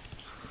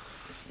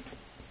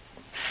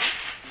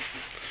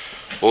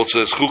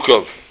 Also as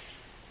chukov,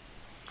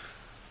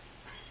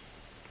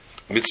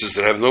 mitzvahs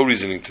that have no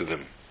reasoning to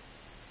them.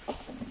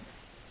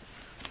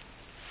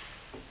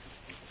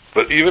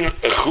 But even a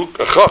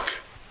chok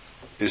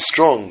is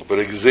strong, but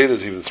a gzeira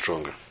is even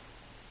stronger.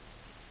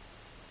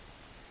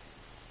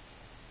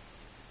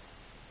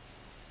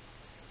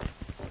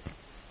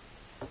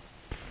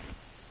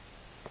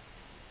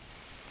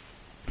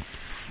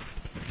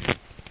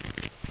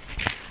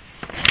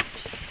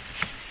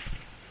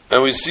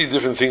 And we see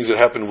different things that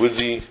happen with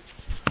the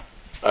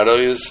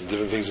arayas,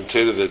 different things in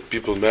Torah that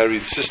people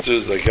married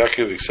sisters like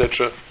Yaakov,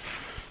 etc.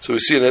 So we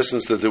see in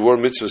essence that there were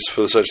mitzvahs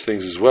for such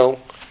things as well,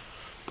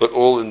 but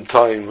all in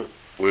time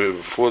were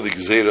before the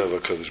gzeira of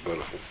HaKadosh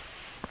Baruch Hu.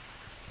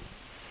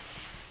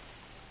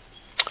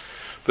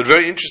 But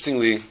very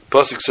interestingly,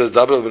 Pasuk says,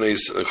 Daber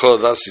Chol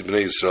Adasi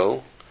B'nei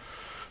Yisrael,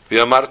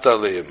 V'yamarta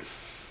Aleim.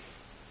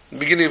 The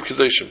beginning of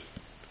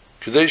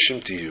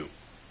Kedoshim to you.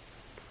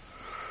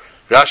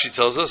 Rashi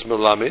tells us,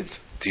 Melamed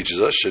teaches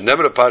us,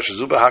 Shenemra Parsha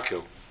Zu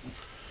B'Hakel.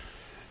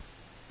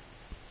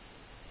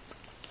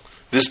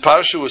 This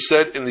parsha was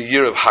said in the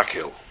year of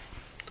Hakel.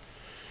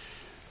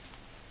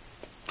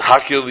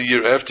 Hakel, the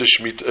year after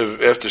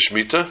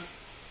Shemitah,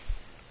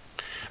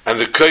 and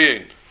the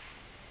Kohen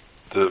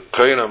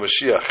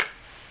HaMashiach,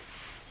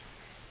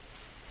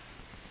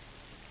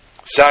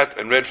 sat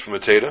and read from a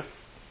Torah,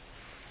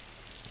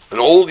 and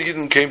all the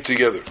Yidden came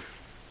together.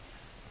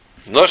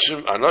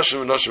 Noshim,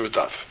 Anoshim, and Noshim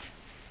V'taf.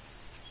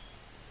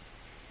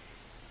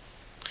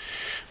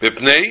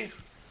 V'pnei,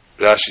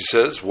 Rashi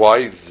says,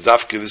 why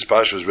Dafke this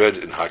parsha was read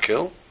in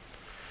Hakel?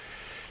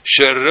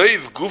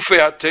 Shereiv gufei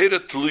ha-Torah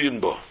tluyin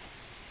bo.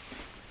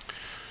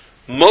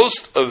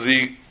 Most of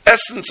the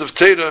essence of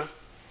Torah,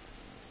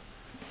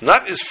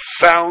 not is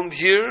found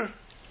here,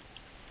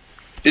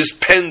 is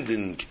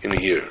pending in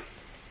here.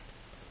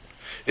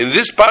 In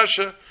this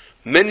parsha,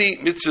 many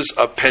mitzvahs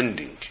are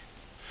pending.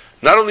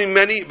 Not only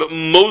many, but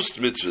most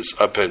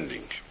mitzvahs are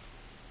pending.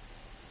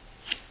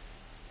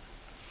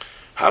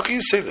 How can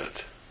you say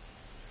that?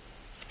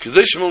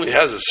 Kedoshim only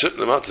has a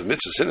certain amount of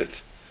mitzvahs in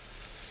it.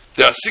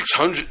 There are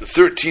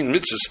 613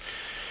 mitzvahs,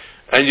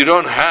 and you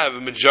don't have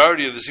a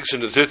majority of the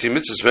 613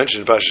 mitzvahs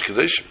mentioned in Parashat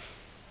Kedoshim.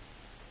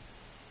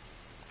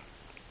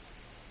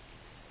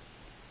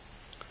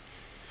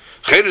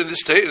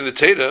 In the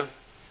Torah,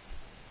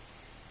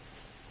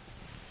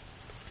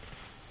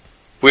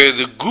 where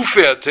the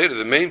Gufei HaTorah,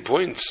 the main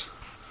points,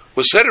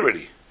 was said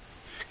already.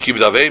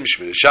 Kibbud Avim,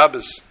 Shmini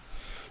Shabbos,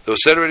 they were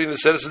said already in the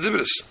Aseret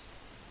HaDibros.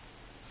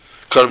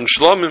 Karban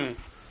Shlomim,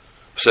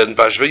 said in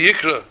Parashat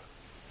Vayikra.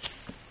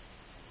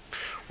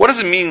 What does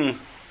it mean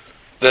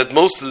that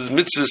most of the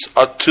mitzvahs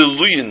are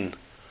teluyin,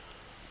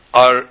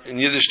 are, in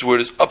Yiddish the word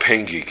is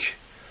abhängig,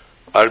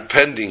 are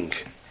depending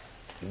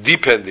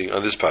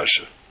on this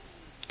parsha?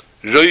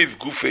 Roiv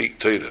gufei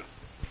Torah.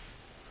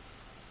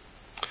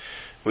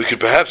 We could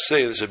perhaps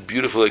say, and it's a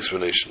beautiful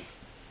explanation,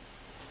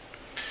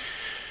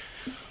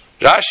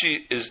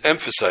 Rashi is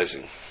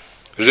emphasizing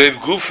Roiv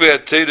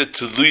gufei Torah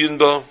teluyin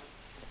ba.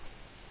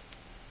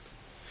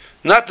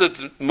 Not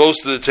that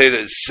most of the Torah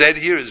is said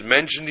here, is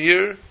mentioned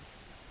here.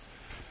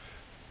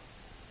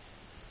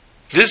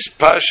 This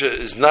parsha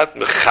is not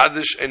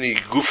mechadish any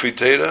gufei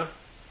Torah,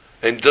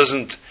 and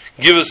doesn't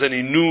give us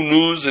any new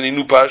news, any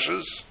new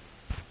parshas.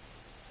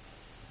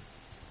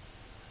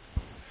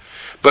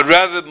 But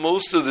rather,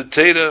 most of the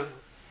Torah,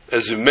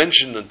 as we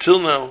mentioned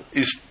until now,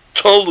 is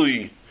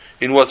tolui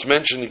in what's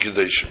mentioned in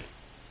Kedeshim.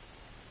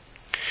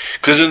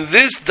 Because in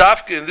this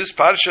dafka, in this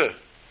parsha,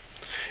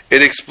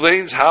 it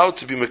explains how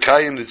to be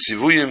mekayim the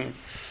tzivuyim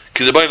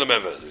k'debay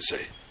lemeva, as we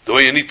say, the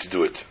way you need to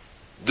do it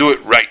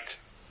right,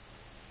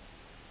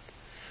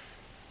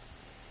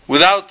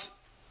 without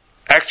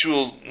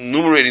actual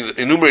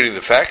enumerating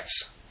the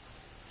facts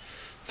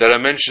that are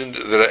mentioned,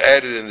 that are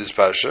added in this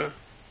parsha.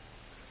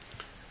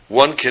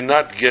 One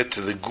cannot get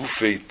to the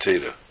gufei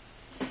Torah,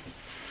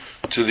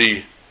 to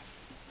the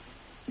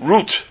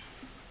root,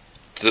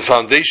 to the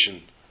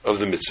foundation of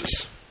the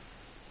mitzvahs.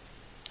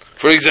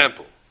 For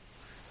example,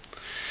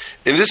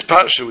 in this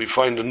parsha we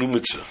find a new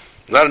mitzvah,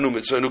 not a new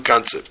mitzvah, a new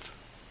concept.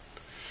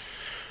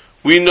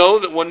 We know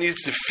that one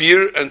needs to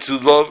fear and to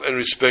love and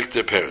respect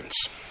their parents.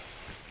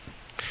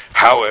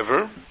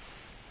 However,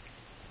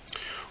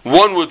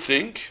 one would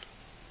think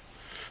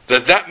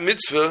that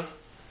mitzvah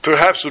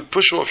perhaps would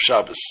push off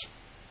Shabbos.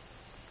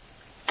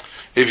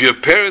 If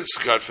your parents,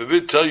 God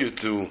forbid, tell you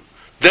to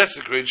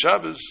desecrate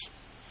Shabbos,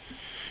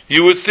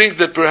 you would think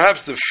that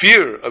perhaps the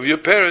fear of your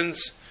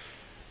parents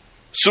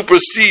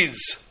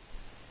supersedes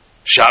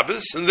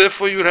Shabbos, and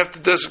therefore you would have to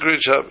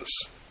desecrate Shabbos.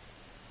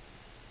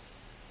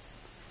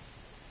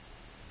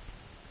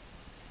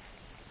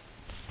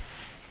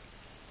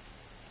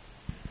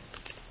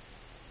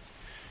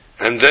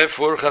 And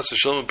therefore, chas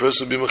v'shalom, a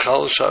person will be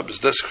mechal Shabbos,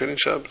 desecrating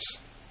Shabbos.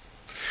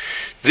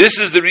 This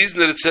is the reason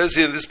that it says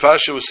here, this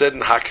parsha was said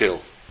in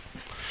Hakel.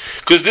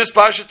 Because this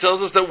parsha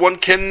tells us that one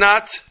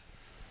cannot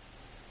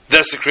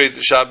desecrate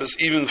the Shabbos,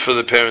 even for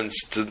the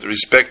parents to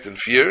respect and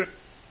fear,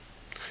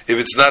 if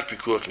it's not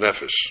pikuach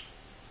nefesh.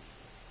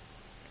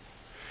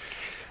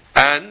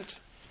 And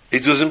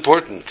it was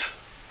important.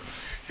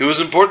 It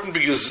was important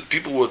because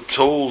people were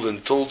told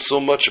so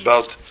much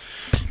about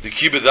the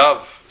kibbud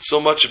av, so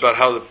much about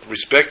how the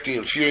respecting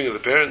and fearing of the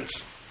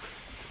parents.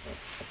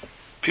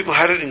 People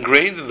had it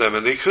ingrained in them,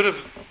 and they could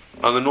have,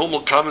 on the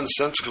normal,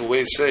 commonsensical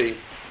way, say,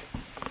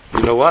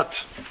 you know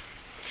what?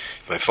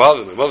 If my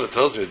father and my mother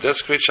tells me to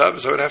desecrate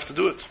Shabbos, I would have to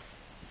do it.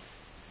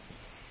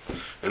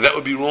 And that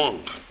would be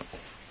wrong.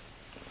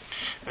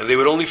 And they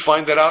would only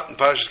find that out in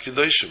Parashat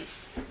Kedoshim.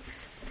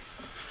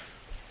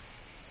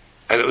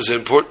 And it was an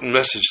important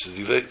message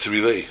to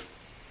relay.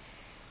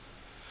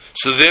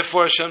 So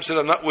therefore Hashem said,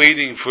 I'm not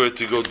waiting for it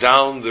to go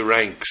down the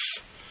ranks,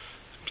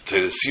 to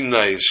the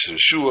Sinai, to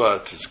Shua,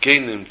 to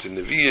Zkenim, to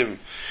Nevi'im,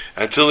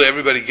 until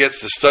everybody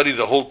gets to study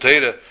the whole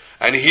Torah.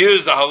 And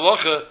here's the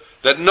halacha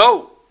that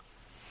no,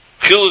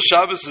 Chilul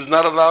Shabbos is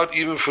not allowed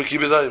even for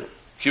Kibbud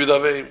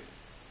Aveim.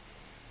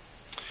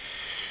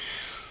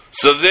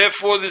 So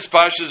therefore this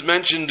parsha is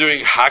mentioned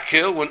during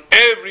Hakel, when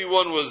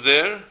everyone was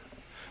there,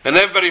 and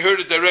everybody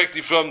heard it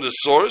directly from the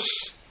source,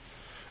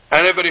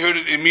 and everybody heard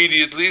it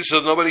immediately, so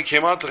nobody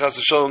came out to chas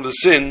v'shalom the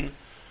sin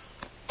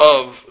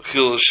of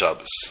Chilul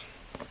Shabbos.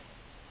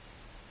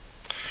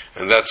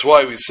 And that's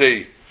why we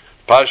say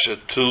Parsha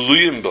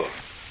Teluyim Bo,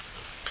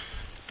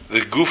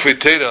 the Gufei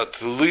Torah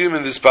Teluyim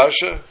in this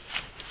Parsha,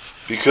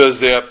 because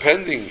they are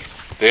pending,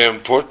 they are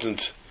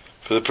important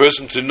for the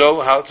person to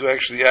know how to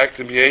actually act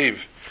and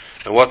behave,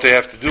 and what they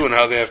have to do and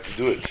how they have to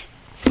do it.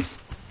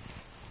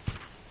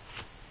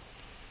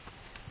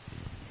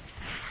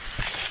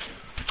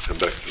 Come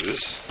back to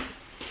this.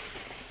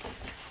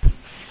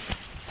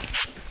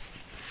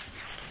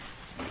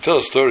 I'll tell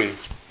a story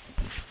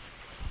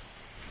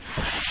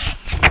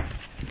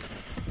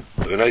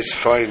of a nice,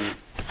 fine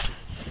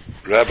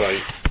rabbi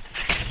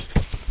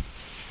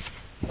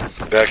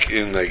back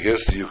in, I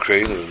guess, the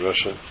Ukraine or in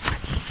Russia.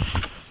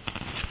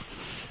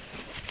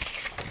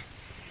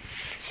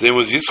 His name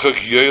was Yitzchak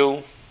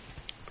Yoel.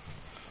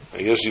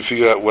 I guess you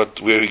figure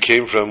out where he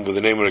came from with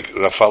the name of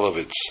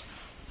Rafalovitz.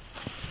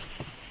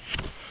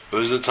 It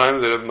was the time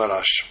of the Rebbe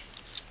Marash.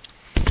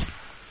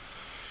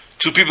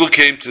 Two people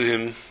came to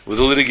him with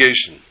a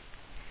litigation,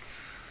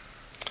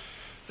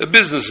 a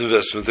business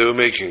investment they were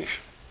making.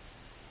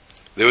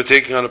 They were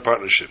taking on a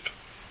partnership.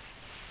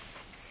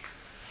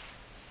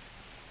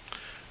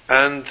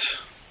 And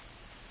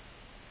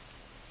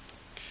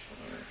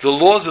the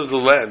laws of the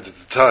land at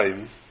the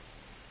time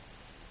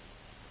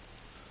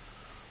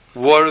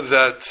were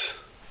that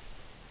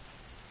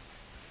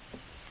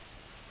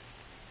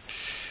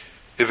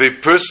if a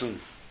person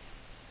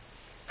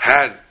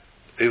had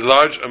a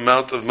large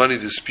amount of money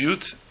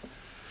dispute,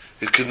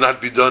 it could not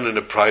be done in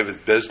a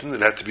private bezdin,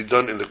 it had to be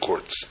done in the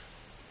courts.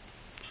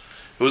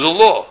 It was a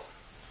law.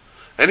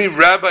 Any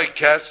rabbi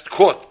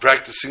caught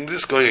practicing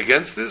this, going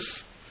against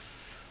this,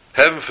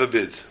 heaven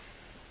forbid.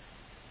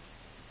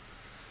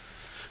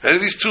 And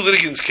these two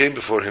litigants came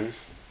before him,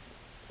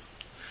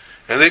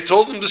 and they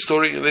told him the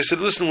story, and they said,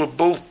 listen, we're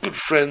both good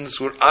friends,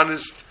 we're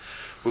honest,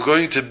 we're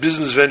going into a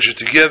business venture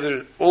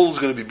together, all is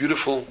going to be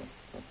beautiful.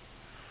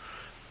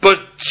 But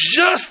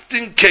just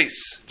in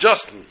case,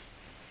 just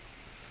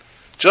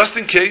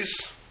in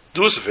case,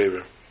 do us a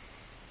favor.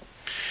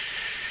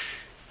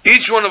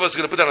 Each one of us is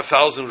going to put down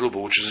 1,000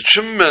 ruble, which is a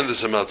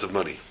tremendous amount of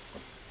money.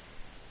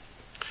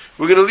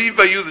 We're going to leave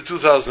by you the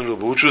 2,000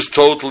 ruble, which was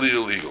totally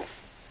illegal.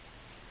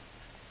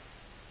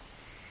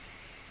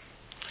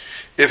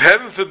 If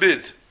heaven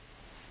forbid,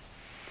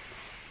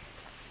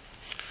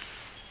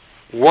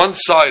 one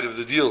side of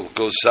the deal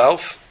goes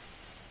south,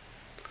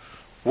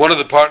 one of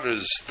the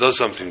partners does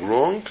something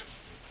wrong,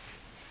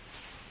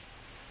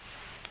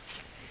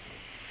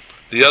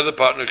 the other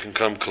partner can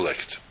come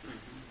collect.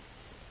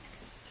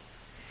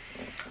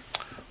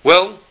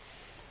 Well,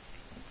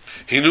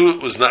 he knew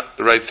it was not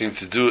the right thing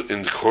to do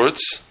in the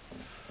courts.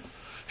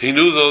 He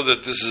knew, though,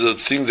 that this is a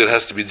thing that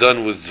has to be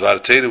done with Dvar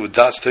Teira, with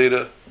Das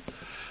Teira,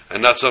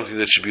 and not something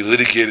that should be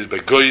litigated by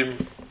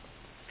Goyim.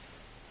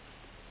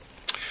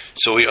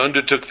 So he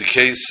undertook the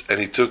case, and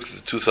he took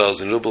the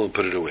 2,000 ruble and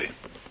put it away.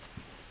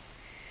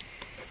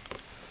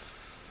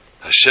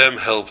 Hashem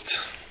helped.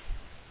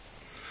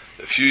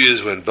 A few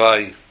years went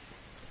by,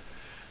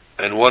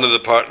 and one of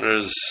the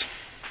partners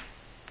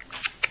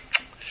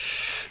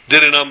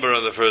did a number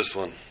on the first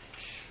one.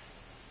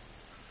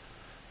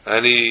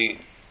 And he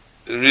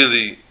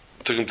really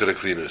took him to the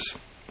cleaners.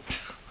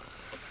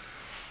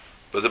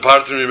 But the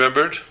partner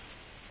remembered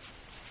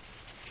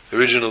the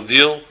original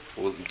deal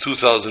with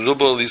 2,000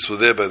 ruble, at least were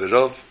there by the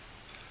Rav.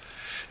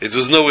 It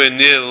was nowhere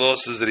near the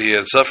losses that he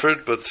had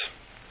suffered, but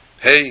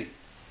hey,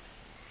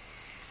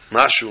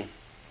 mashu.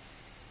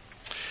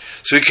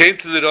 So he came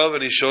to the Rav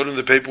and he showed him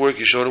the paperwork,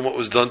 he showed him what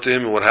was done to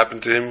him and what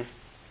happened to him.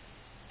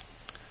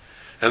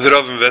 And the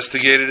Rav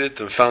investigated it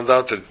and found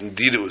out that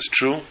indeed it was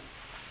true,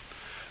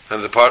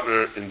 and the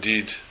partner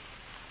indeed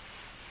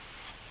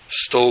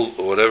stole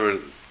or whatever,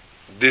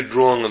 did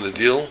wrong on the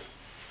deal,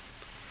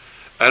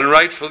 and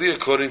rightfully,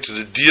 according to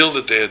the deal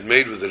that they had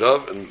made with the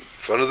Rav in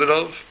front of the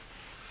Rav,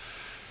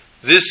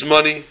 this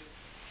money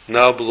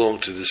now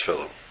belonged to this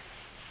fellow.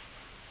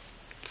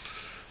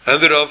 And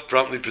the Rav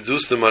promptly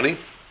produced the money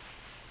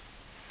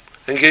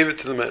and gave it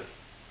to the man.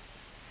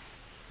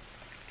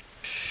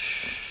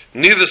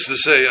 Needless to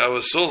say,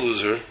 our soul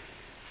loser,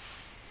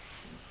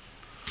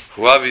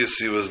 who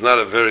obviously was not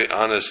a very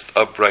honest,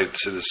 upright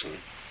citizen,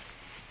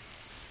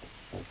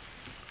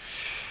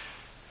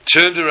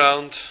 turned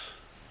around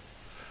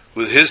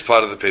with his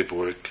part of the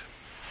paperwork,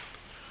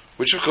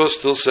 which of course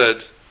still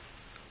said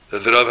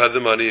that the Rav had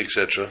the money,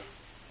 etc.,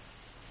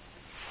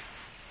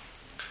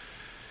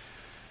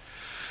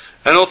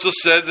 and also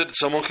said that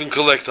someone can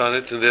collect on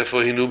it, and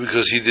therefore he knew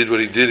because he did what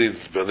he did,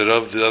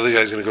 the other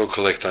guy's going to go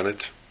collect on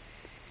it.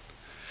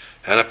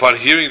 And upon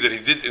hearing that he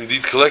did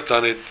indeed collect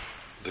on it,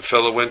 the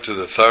fellow went to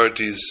the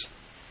authorities,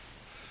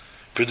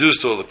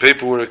 produced all the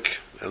paperwork,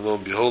 and lo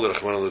and behold,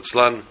 Rahman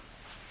al-Itzlan,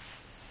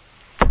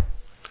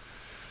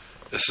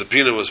 a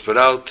subpoena was put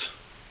out,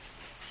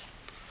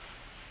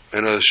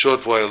 and a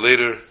short while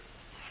later,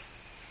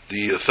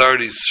 the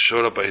authorities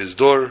showed up by his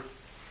door,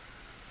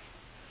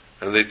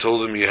 and they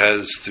told him he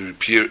has to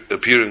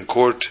appear in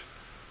court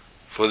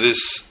for this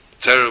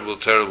terrible,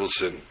 terrible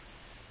sin.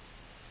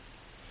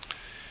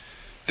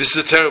 This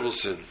is a terrible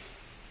sin.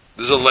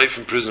 This is a life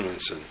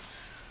imprisonment sin.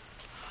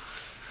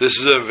 This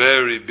is a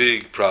very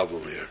big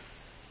problem here.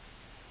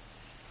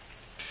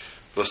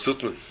 Was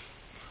tut man?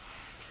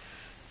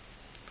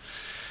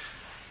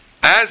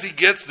 As he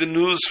gets the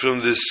news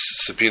from this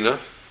subpoena,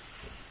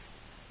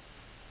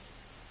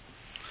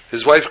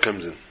 his wife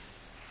comes in.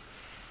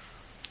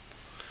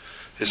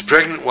 His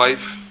pregnant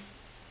wife,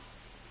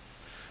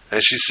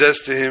 and she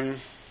says to him,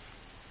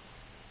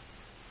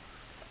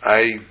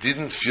 I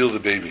didn't feel the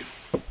baby.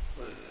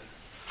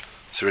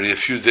 It's already a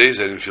few days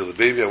I didn't feel the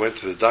baby. I went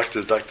to the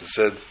doctor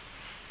said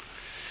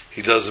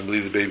he doesn't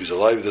believe the baby's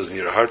alive, he doesn't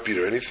hear a heartbeat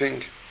or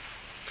anything,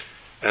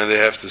 and they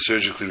have to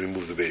surgically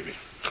remove the baby.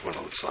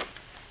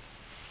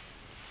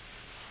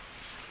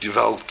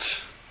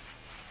 Gewalt.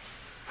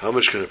 How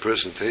much can a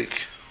person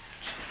take?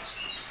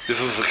 Wie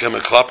viel kann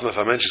man klappen auf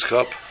ein Mensch's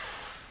Kopf?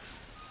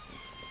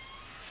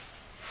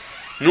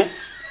 No.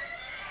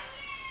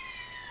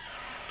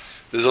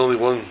 There's only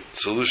one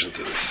solution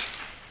to this.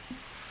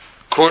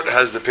 Court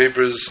has the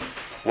papers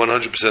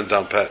 100%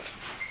 down pat.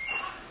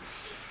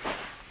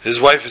 His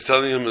wife is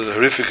telling him a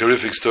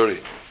horrific story.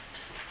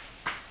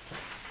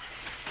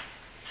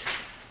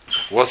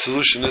 What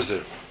solution is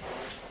there?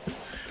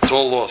 It's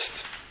all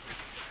lost.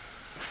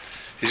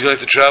 He's going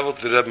to travel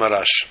to the Rebbe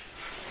Marash,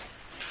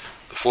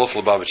 the fourth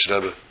Lubavitch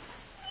Rebbe,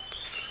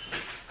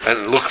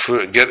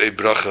 and get a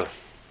bracha.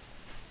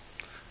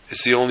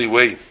 It's the only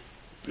way,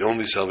 the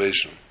only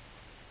salvation.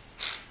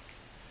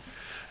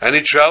 And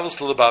he travels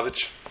to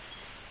Lubavitch.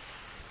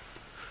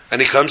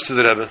 And he comes to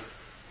the Rebbe.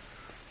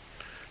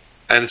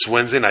 And it's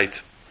Wednesday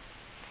night.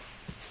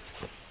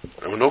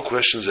 And with no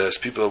questions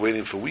asked, people are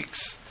waiting for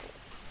weeks.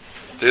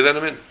 They let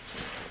him in.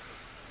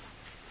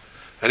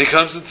 And he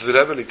comes into the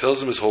Rebbe and he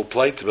tells him his whole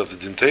plight about the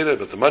dintera,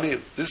 about the money,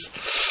 this,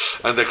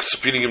 and they're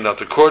subpoenaing him not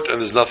to court, and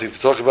there's nothing to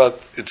talk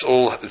about. It's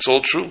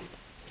all true.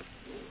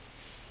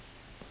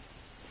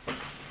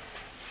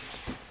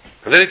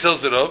 And then he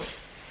tells the Rav.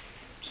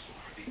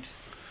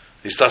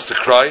 He starts to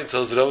cry and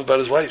tells the Rav about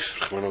his wife,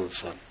 Rachmana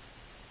litzlan.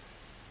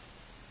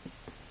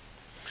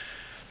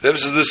 The Rebbe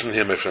says, "Listen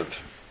here, my friend.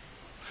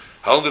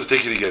 How long did it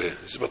take you to get here?"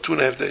 He says, "About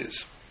 2.5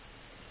 days.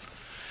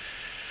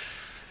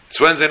 It's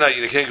Wednesday night.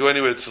 You can't go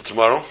anywhere until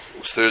tomorrow.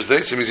 It's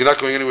Thursday, so it means you're not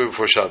going anywhere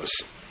before Shabbos.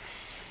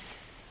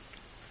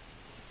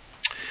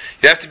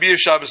 You have to be here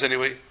Shabbos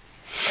anyway.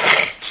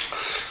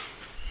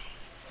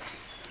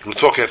 We'll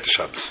talk after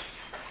Shabbos."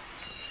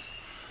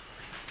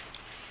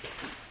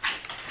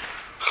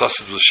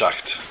 Chassid was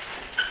shocked.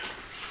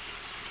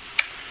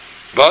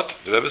 But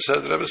the Rebbe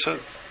said.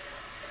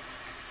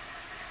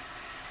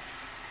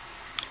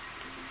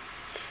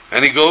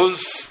 And he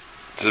goes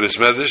to the Beis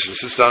Medrash and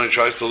sits down and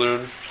tries to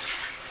learn.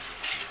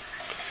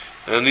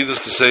 And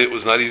needless to say, it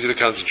was not easy to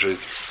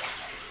concentrate.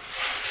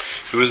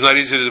 It was not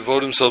easy to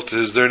devote himself to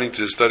his learning,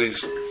 to his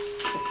studies.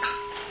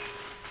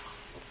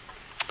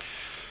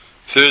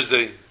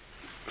 Thursday,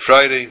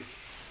 Friday,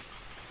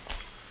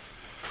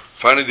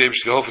 finally the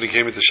Eibishter Geholfen, he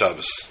came into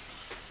Shabbos.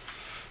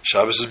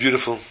 Shabbos is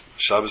beautiful.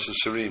 Shabbos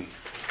is serene.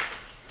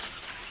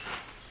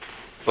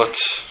 But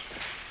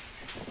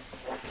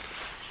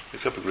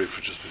pick up a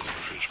grapefruit just in the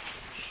fridge.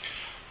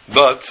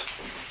 But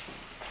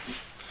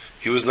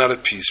he was not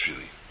at peace,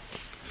 really.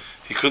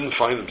 He couldn't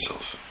find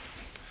himself.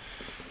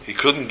 He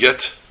couldn't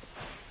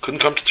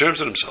come to terms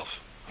with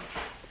himself.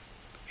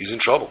 He's in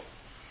trouble.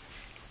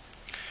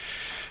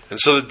 And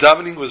so the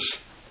davening was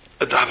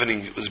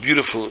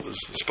beautiful, it was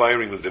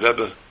inspiring with the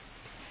Rebbe,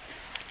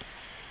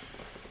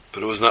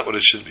 but it was not what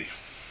it should be.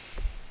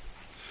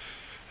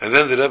 And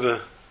then the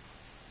Rebbe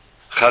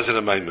Chazer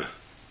Maimah.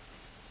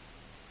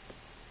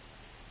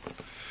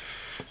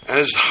 And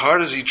as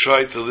hard as he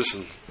tried to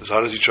listen, as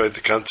hard as he tried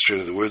to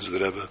concentrate on the words of the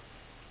Rebbe,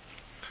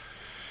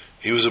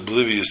 he was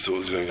oblivious to what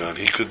was going on.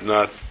 He could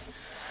not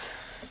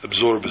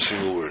absorb a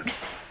single word.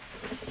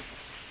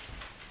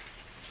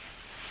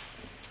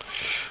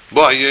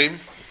 Ba'ayim,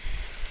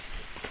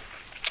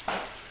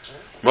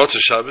 Motzei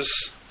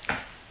Shabbos,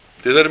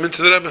 they let him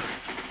into the Rebbe.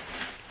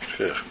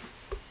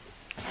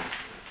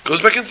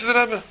 Goes back into the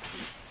Rebbe.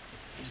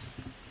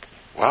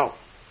 Wow.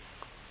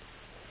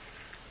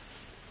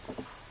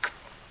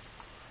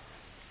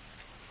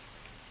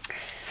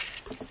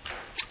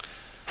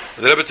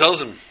 And the Rebbe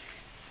tells him,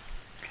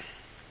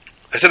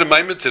 "I said a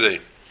maimah today."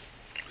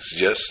 He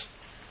says, "Yes."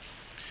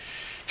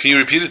 "Can you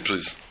repeat it,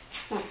 please?"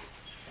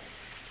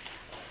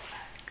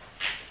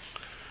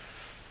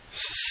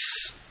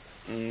 Says,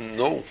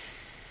 "No."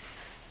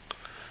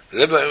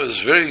 Rebbe, I was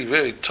very,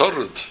 very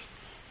torrid.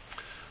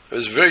 I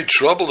was very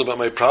troubled about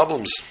my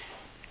problems.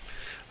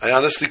 I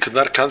honestly could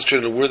not concentrate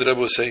on a word that Rebbe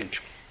was saying.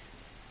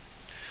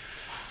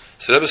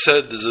 So Rebbe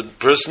said, there's a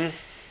person,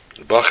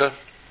 a bacha,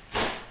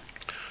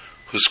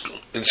 who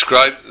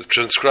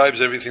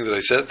transcribes everything that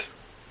I said.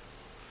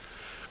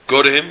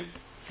 Go to him,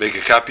 make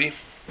a copy,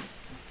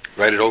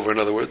 write it over, in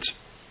other words,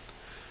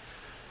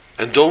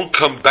 and don't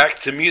come back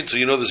to me until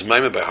you know this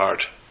maimah by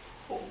heart.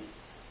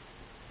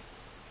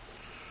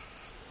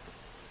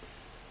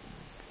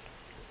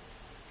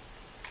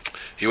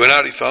 He went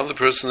out, he found the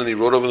person, and he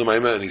wrote over the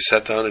maimah, and he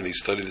sat down and he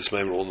studied this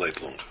maimah all night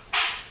long.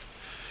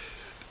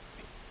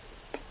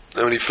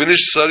 And when he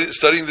finished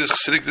studying this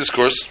Chassidic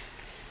discourse,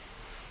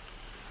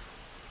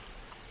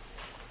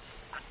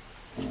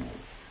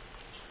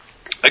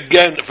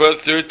 again, for a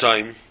third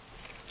time,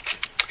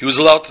 he was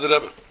allowed to the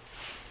Rebbe.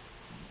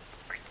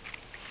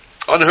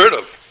 Unheard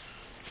of.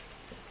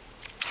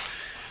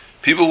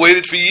 People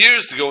waited for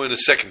years to go in a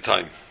second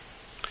time.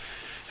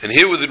 And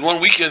here, within one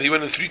weekend, he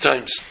went in 3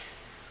 times.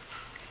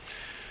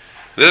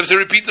 The Rebbe said,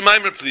 "Repeat the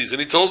Maimer, please." And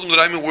he told him that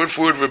I'm in word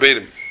for word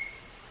verbatim.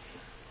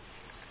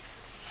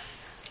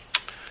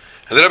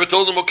 And the Rebbe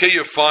told him, "Okay,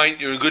 you're fine,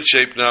 you're in good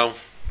shape now.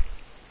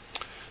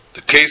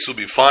 The case will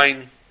be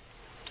fine.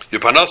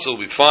 Your panasa will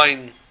be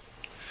fine.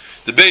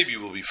 The baby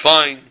will be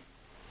fine.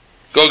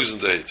 Go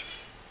gesundheit."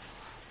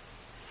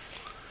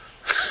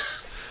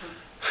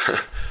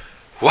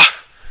 What?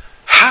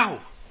 How?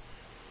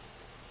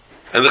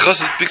 And the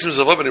chassid picks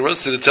himself up and he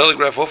runs to the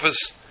telegraph office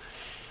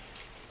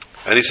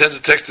and he sends a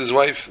text to his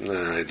wife.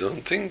 "No, I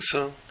don't think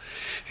so."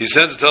 He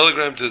sends a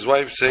telegram to his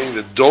wife saying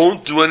that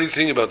don't do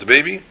anything about the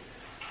baby.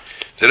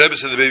 The Rebbe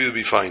said the baby will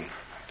be fine.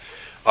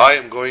 I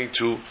am going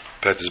to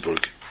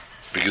Petersburg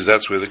because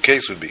that's where the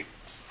case would be.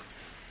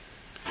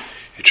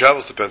 He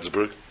travels to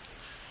Petersburg.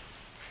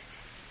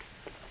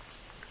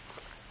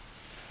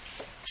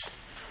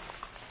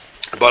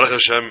 Baruch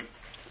Hashem,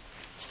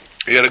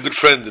 he had a good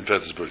friend in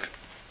Petersburg.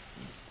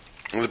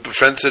 And the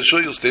friend said,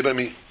 "Sure, you'll stay by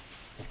me."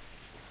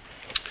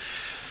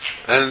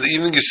 And in the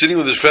evening he's sitting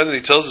with his friend, and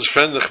he tells his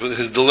friend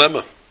his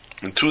dilemma.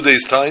 In 2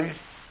 days' time,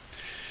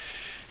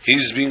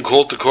 he's being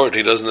called to court.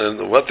 He doesn't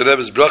know what the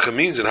Rebbe's bracha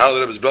means and how the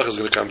Rebbe's bracha is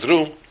going to come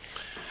through.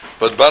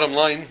 But bottom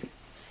line,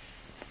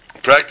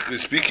 practically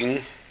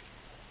speaking,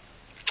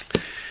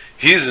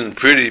 he's in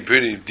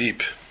pretty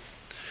deep.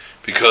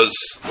 Because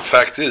the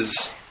fact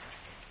is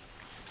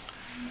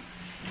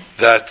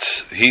that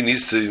he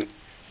needs to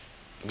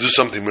do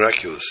something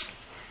miraculous.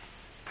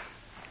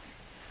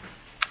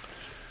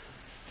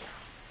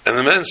 And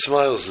the man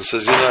smiles and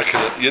says,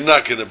 "You're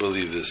not gonna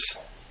believe this.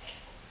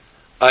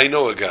 I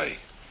know a guy."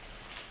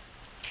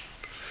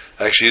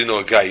 Actually, he didn't know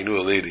a guy, he knew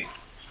a lady.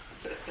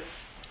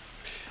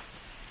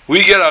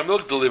 We get our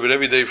milk delivered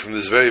every day from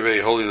this very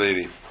holy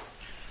lady.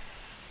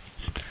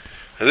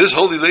 And this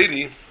holy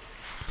lady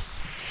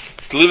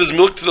delivers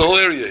milk to the whole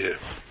area here.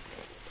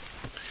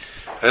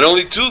 And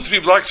only 2-3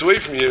 blocks away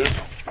from here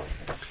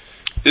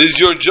is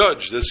your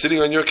judge that's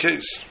sitting on your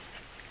case.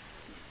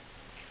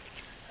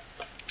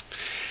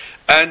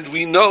 And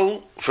we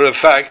know for a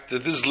fact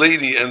that this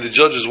lady and the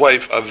judge's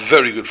wife are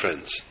very good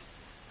friends.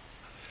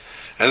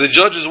 And the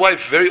judge's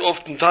wife very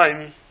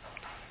oftentimes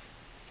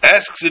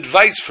asks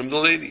advice from the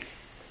lady.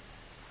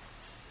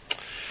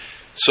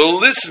 So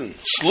listen,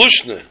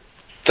 slushna,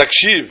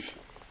 takshiv,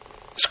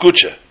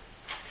 skucha.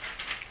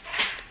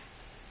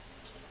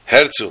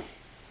 Herzl.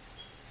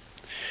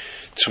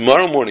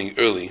 Tomorrow morning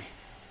early,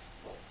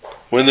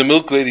 when the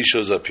milk lady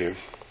shows up here,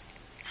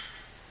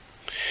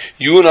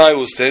 you and I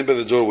will stand by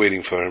the door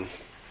waiting for her,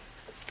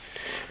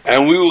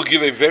 and we will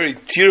give a very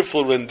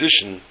tearful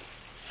rendition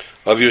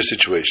of your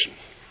situation.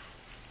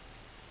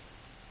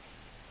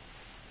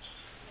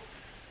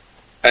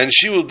 And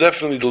she will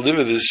definitely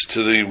deliver this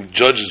to the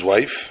judge's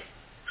wife,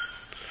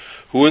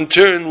 who in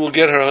turn will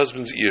get her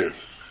husband's ear.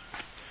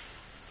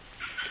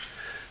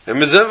 And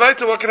mizen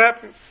weiter, what can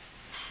happen?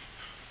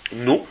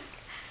 No.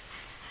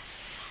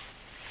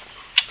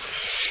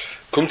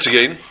 Comes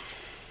again,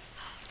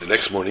 the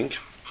next morning,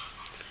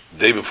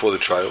 day before the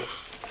trial,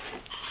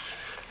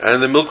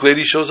 and the milk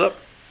lady shows up.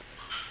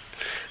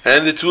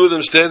 And the two of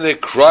them stand there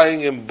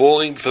crying and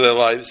bawling for their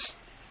lives,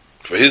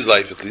 for his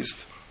life at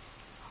least.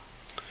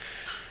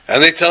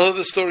 And they tell her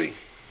the story.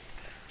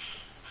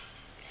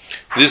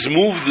 This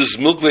moved this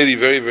milk lady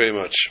very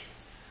much.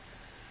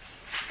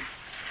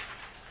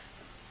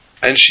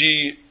 And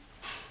she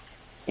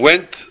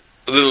went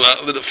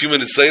a few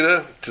minutes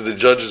later to the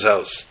judge's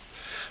house.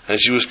 And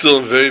she was still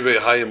in very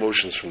high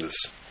emotions from this.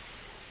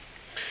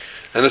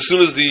 And as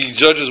soon as the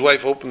judge's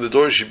wife opened the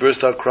door, she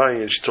burst out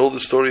crying, and she told the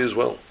story as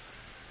well.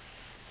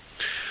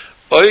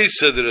 Oi,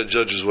 said the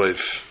judge's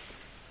wife.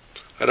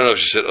 I don't know if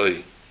she said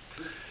oi.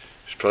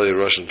 She's probably a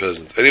Russian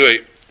peasant. Anyway,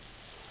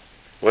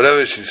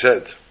 whatever she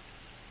said.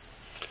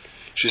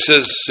 She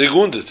says,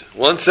 Segundet,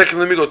 1 second,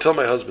 let me go tell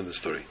my husband the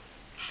story.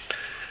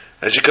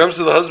 And she comes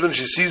to the husband,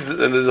 she sees,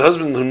 and the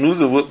husband who knew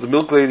the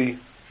milk lady,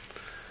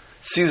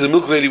 sees the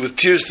milk lady with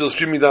tears still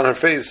streaming down her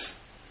face,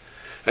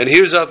 and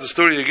hears out the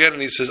story again,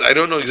 and he says, I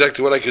don't know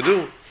exactly what I could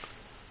do,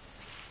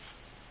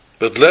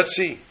 but let's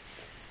see.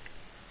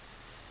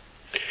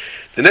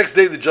 The next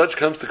day the judge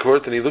comes to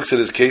court, and he looks at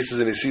his cases,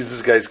 and he sees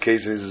this guy's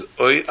case, and he says,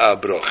 Oi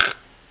abroch.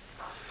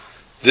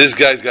 This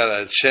guy's got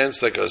a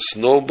chance like a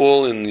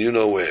snowball in you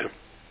know where.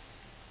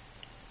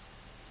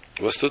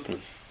 Was tut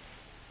man?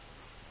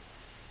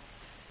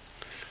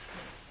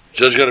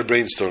 Judge got a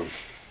brainstorm.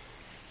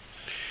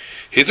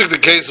 He took the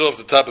case off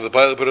the top of the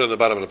pile, put it on the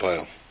bottom of the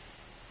pile.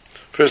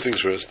 First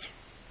things first.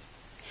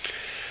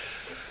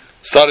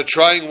 Started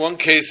trying one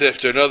case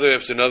after another,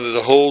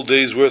 the whole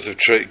day's worth of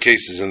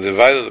cases, and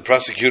the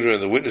prosecutor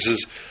and the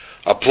witnesses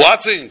are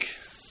plotting.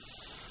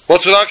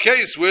 What's with our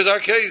case? Where's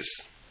our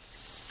case?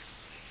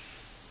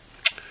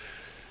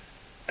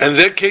 And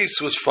their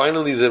case was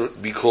finally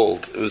be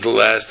called. It was the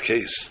last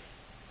case.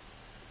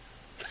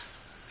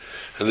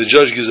 And the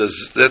judge gives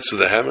us that's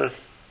with a hammer.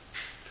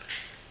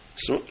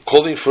 So,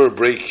 calling for a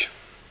break.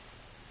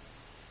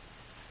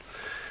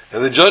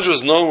 And the judge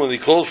was known when he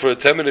called for a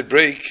 10-minute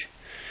break,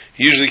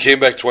 he usually came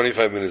back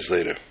 25 minutes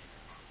later.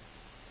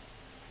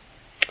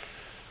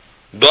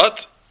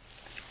 But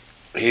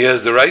he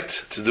has the right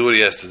to do what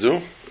he has to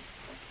do.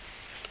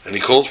 And he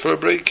called for a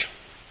break.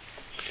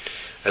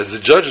 As the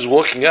judge is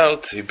walking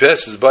out, he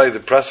passes by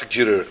the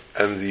prosecutor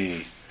and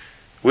the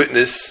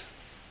witness.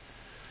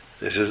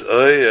 He says,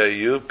 "Oy, are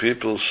you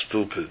people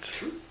stupid?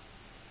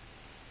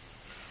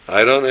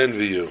 I don't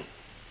envy you."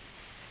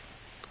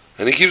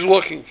 And he keeps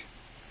walking.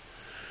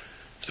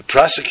 The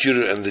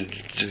prosecutor and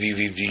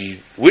the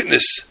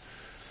witness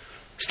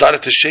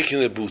started to shake in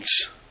their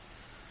boots.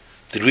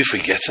 Did we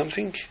forget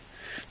something?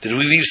 Did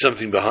we leave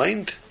something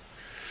behind?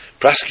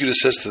 Prosecutor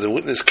says to the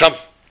witness, "Come,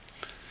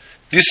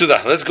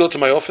 Yisuda, let's go to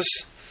my office."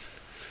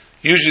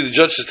 Usually the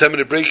judge says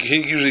 10-minute break. He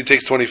usually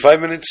takes 25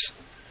 minutes.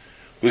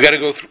 We got to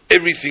go through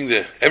everything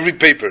there, every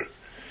paper,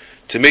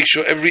 to make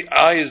sure every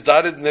I is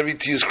dotted and every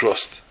T is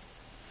crossed.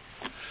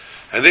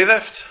 And they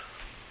left.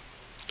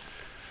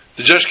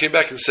 The judge came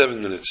back in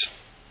 7 minutes.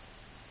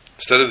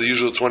 Instead of the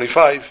usual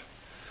 25,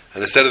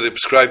 and instead of the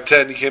prescribed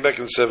 10, he came back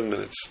in 7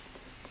 minutes.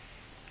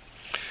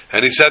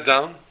 And he sat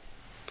down,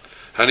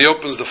 and he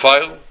opens the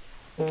file.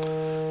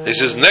 He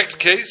says, next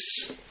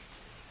case.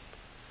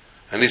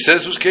 And he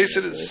says whose case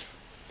it is.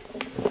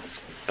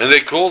 And they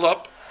called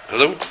up.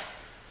 Hello?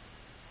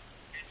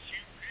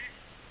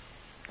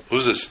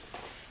 Who's this?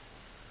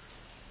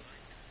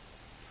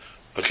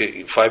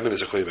 Okay, 5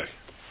 minutes, I'll call you back.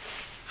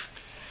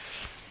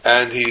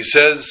 And he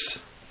says,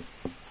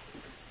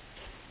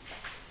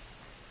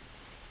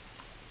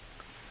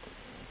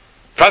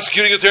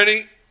 prosecuting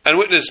attorney and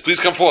witness, please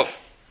come forth.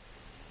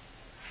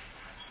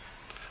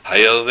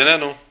 Hayel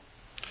Vinenu.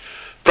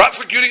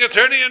 Prosecuting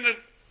attorney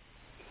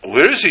and...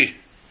 Where is he?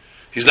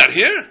 He's not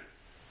here?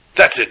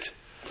 That's it.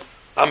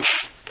 I'm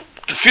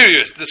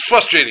furious. This is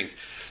frustrating.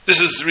 This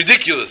is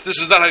ridiculous. This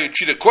is not how you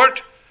treat a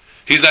court.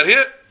 He's not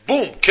here?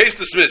 Boom. Case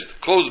dismissed.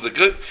 Closes the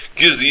good,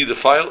 gives the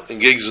file,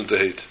 and gives him to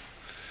hate.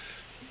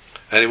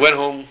 And he went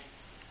home.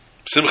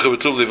 Simcha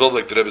B'tuv Le'vov,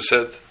 like the Rebbe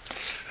said.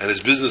 And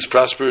his business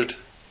prospered.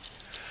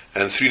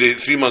 And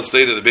 3 months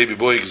later, the baby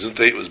boy,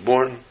 Gesundheit, was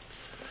born.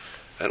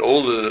 And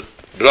all the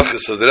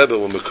brachas of the Rebbe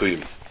were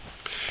mekuyim.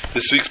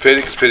 This week's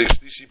Perek is Perek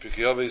Shlishi,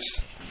 Pirkei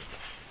Avos.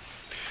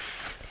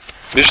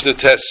 Mishnah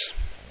Tes.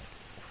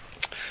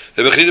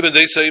 Rebbe Chida ben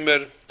Deisa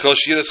Imer, Kol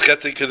Shiras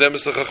Chetei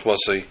Kedemes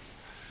L'Chachmasei.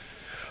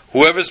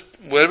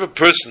 Whoever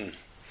person,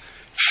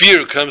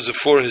 fear comes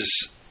before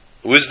his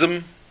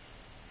wisdom,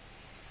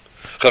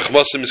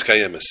 Chachmasei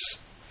Miskayemes.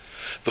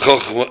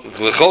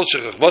 V'chol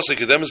shechachmasei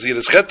kedemes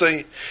l'yiras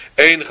chetei,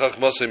 ein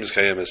chachmasei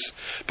miskayemes.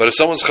 But if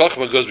someone's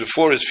chachma goes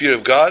before his fear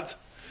of God,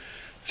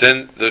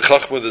 then the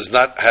chachma does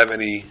not have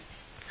any,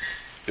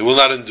 it will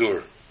not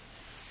endure.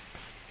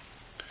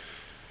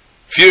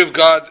 Fear of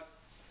God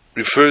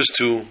refers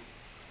to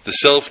the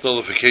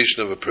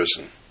self-nullification of a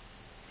person.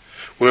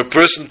 Where a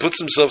person puts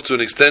himself to an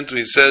extent where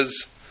he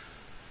says,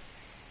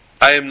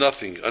 I am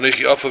nothing,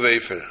 anechi ofa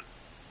ve'efer.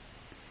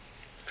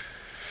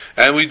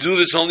 And we do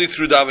this only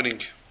through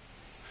davening.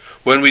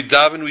 When we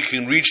daven, we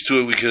can reach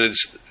to it, we can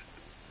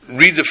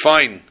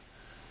redefine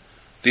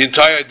the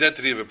entire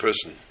identity of a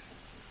person.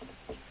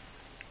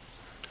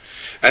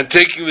 And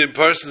taking the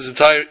person's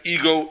entire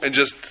ego and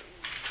just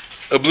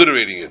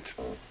obliterating it.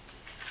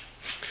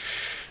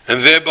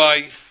 And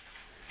thereby,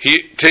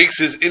 he takes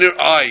his inner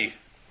eye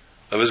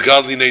of his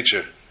godly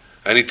nature,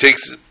 and he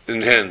takes it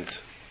in hand.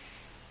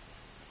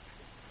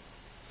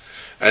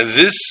 And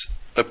this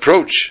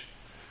approach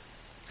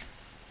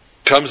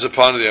comes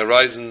upon the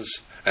horizons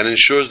and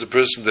ensures the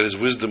person that his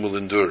wisdom will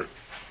endure.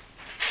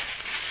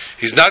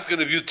 He's not going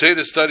to view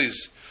Torah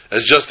studies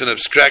as just an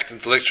abstract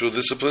intellectual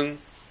discipline,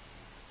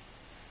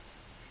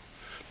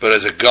 but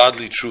as a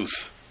godly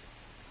truth.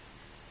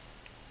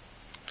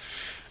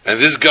 And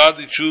this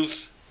godly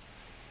truth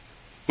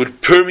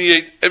would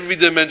permeate every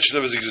dimension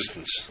of his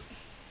existence.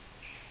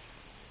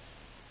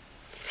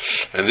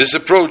 And this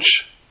approach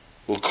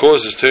will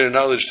cause his Torah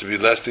knowledge to be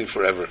lasting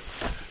forever,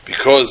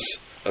 because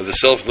of the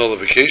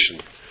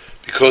self-nullification,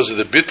 because of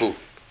the bittul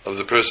of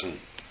the person,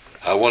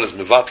 how one is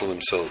mevatel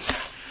themselves.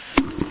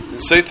 In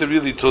Seita,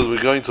 really,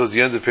 we're going towards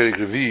the end of Perek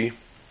Revi,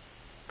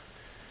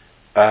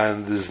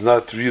 and there's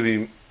not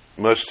really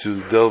much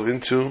to delve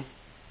into.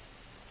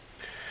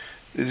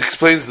 It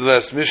explains the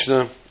last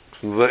Mishnah,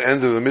 from the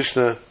end of the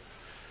Mishnah,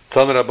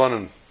 Tana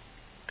Rabbanan,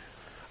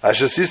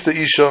 Ashasista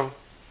Isha,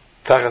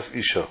 Tachas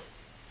Isha.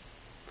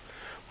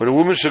 When a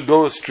woman should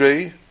go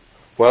astray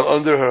while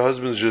under her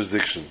husband's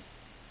jurisdiction.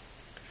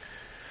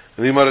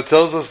 And the Gemara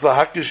tells us,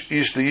 Lahakish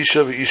ish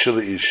leisha ve'isha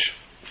leish.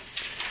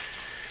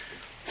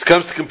 This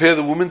comes to compare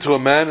the woman to a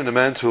man and a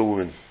man to a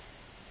woman.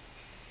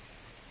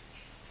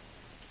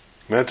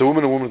 Man to a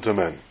woman, a woman to a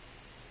man.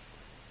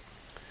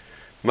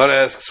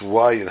 Gemara asks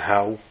why and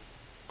how.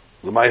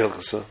 L'may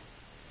hilchasa.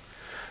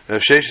 And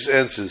Rav Sheshes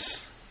answers,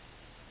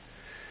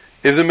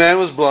 if the man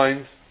was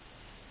blind,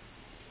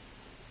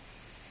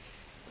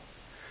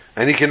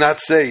 and he cannot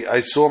say,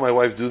 I saw my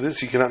wife do this,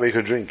 he cannot make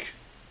her drink.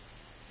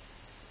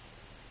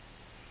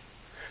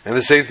 And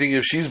the same thing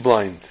if she's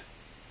blind,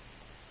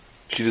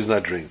 she does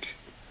not drink,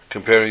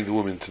 comparing the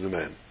woman to the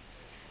man.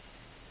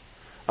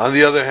 On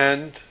the other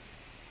hand,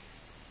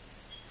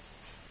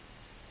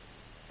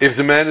 if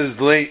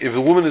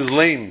the woman is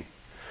lame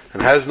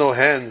and has no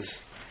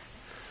hands,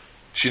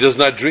 she does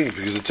not drink,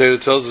 because the Torah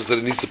tells us that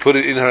it needs to put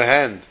it in her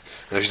hand.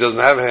 And if she doesn't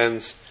have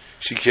hands,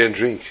 she can't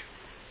drink.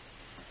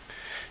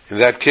 In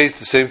that case,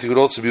 the same thing would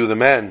also be with a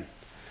man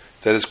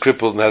that is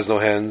crippled and has no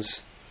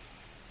hands.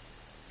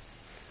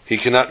 He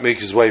cannot make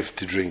his wife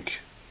to drink.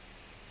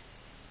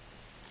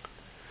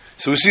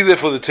 So we see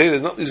therefore the Torah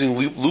is not using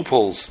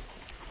loopholes,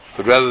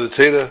 but rather the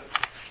Torah,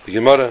 the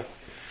Gemara,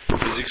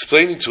 is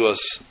explaining to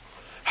us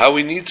how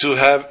we need to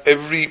have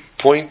every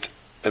point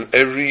and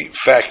every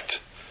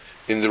fact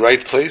in the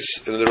right place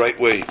and in the right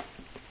way,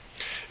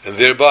 and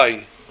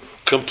thereby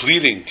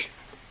completing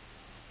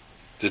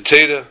the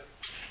Torah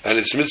and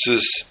its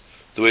mitzvahs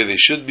the way they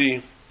should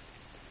be.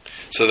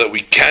 So that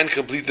we can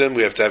complete them,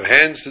 we have to have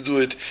hands to do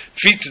it,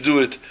 feet to do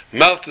it,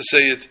 mouth to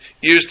say it,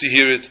 ears to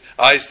hear it,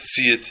 eyes to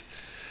see it,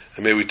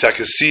 and may we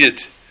see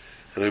it,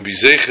 and may we be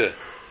zeicha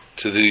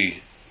to the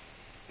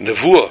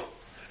nevuah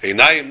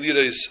Einayim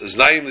lirais,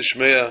 aznayim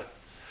lishmeya,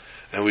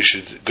 and we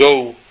should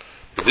go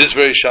this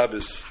very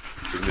Shabbos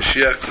with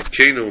Mashiach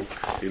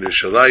Tzidkenu in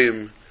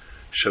Yerushalayim.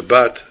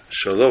 Shabbat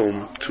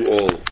Shalom to all.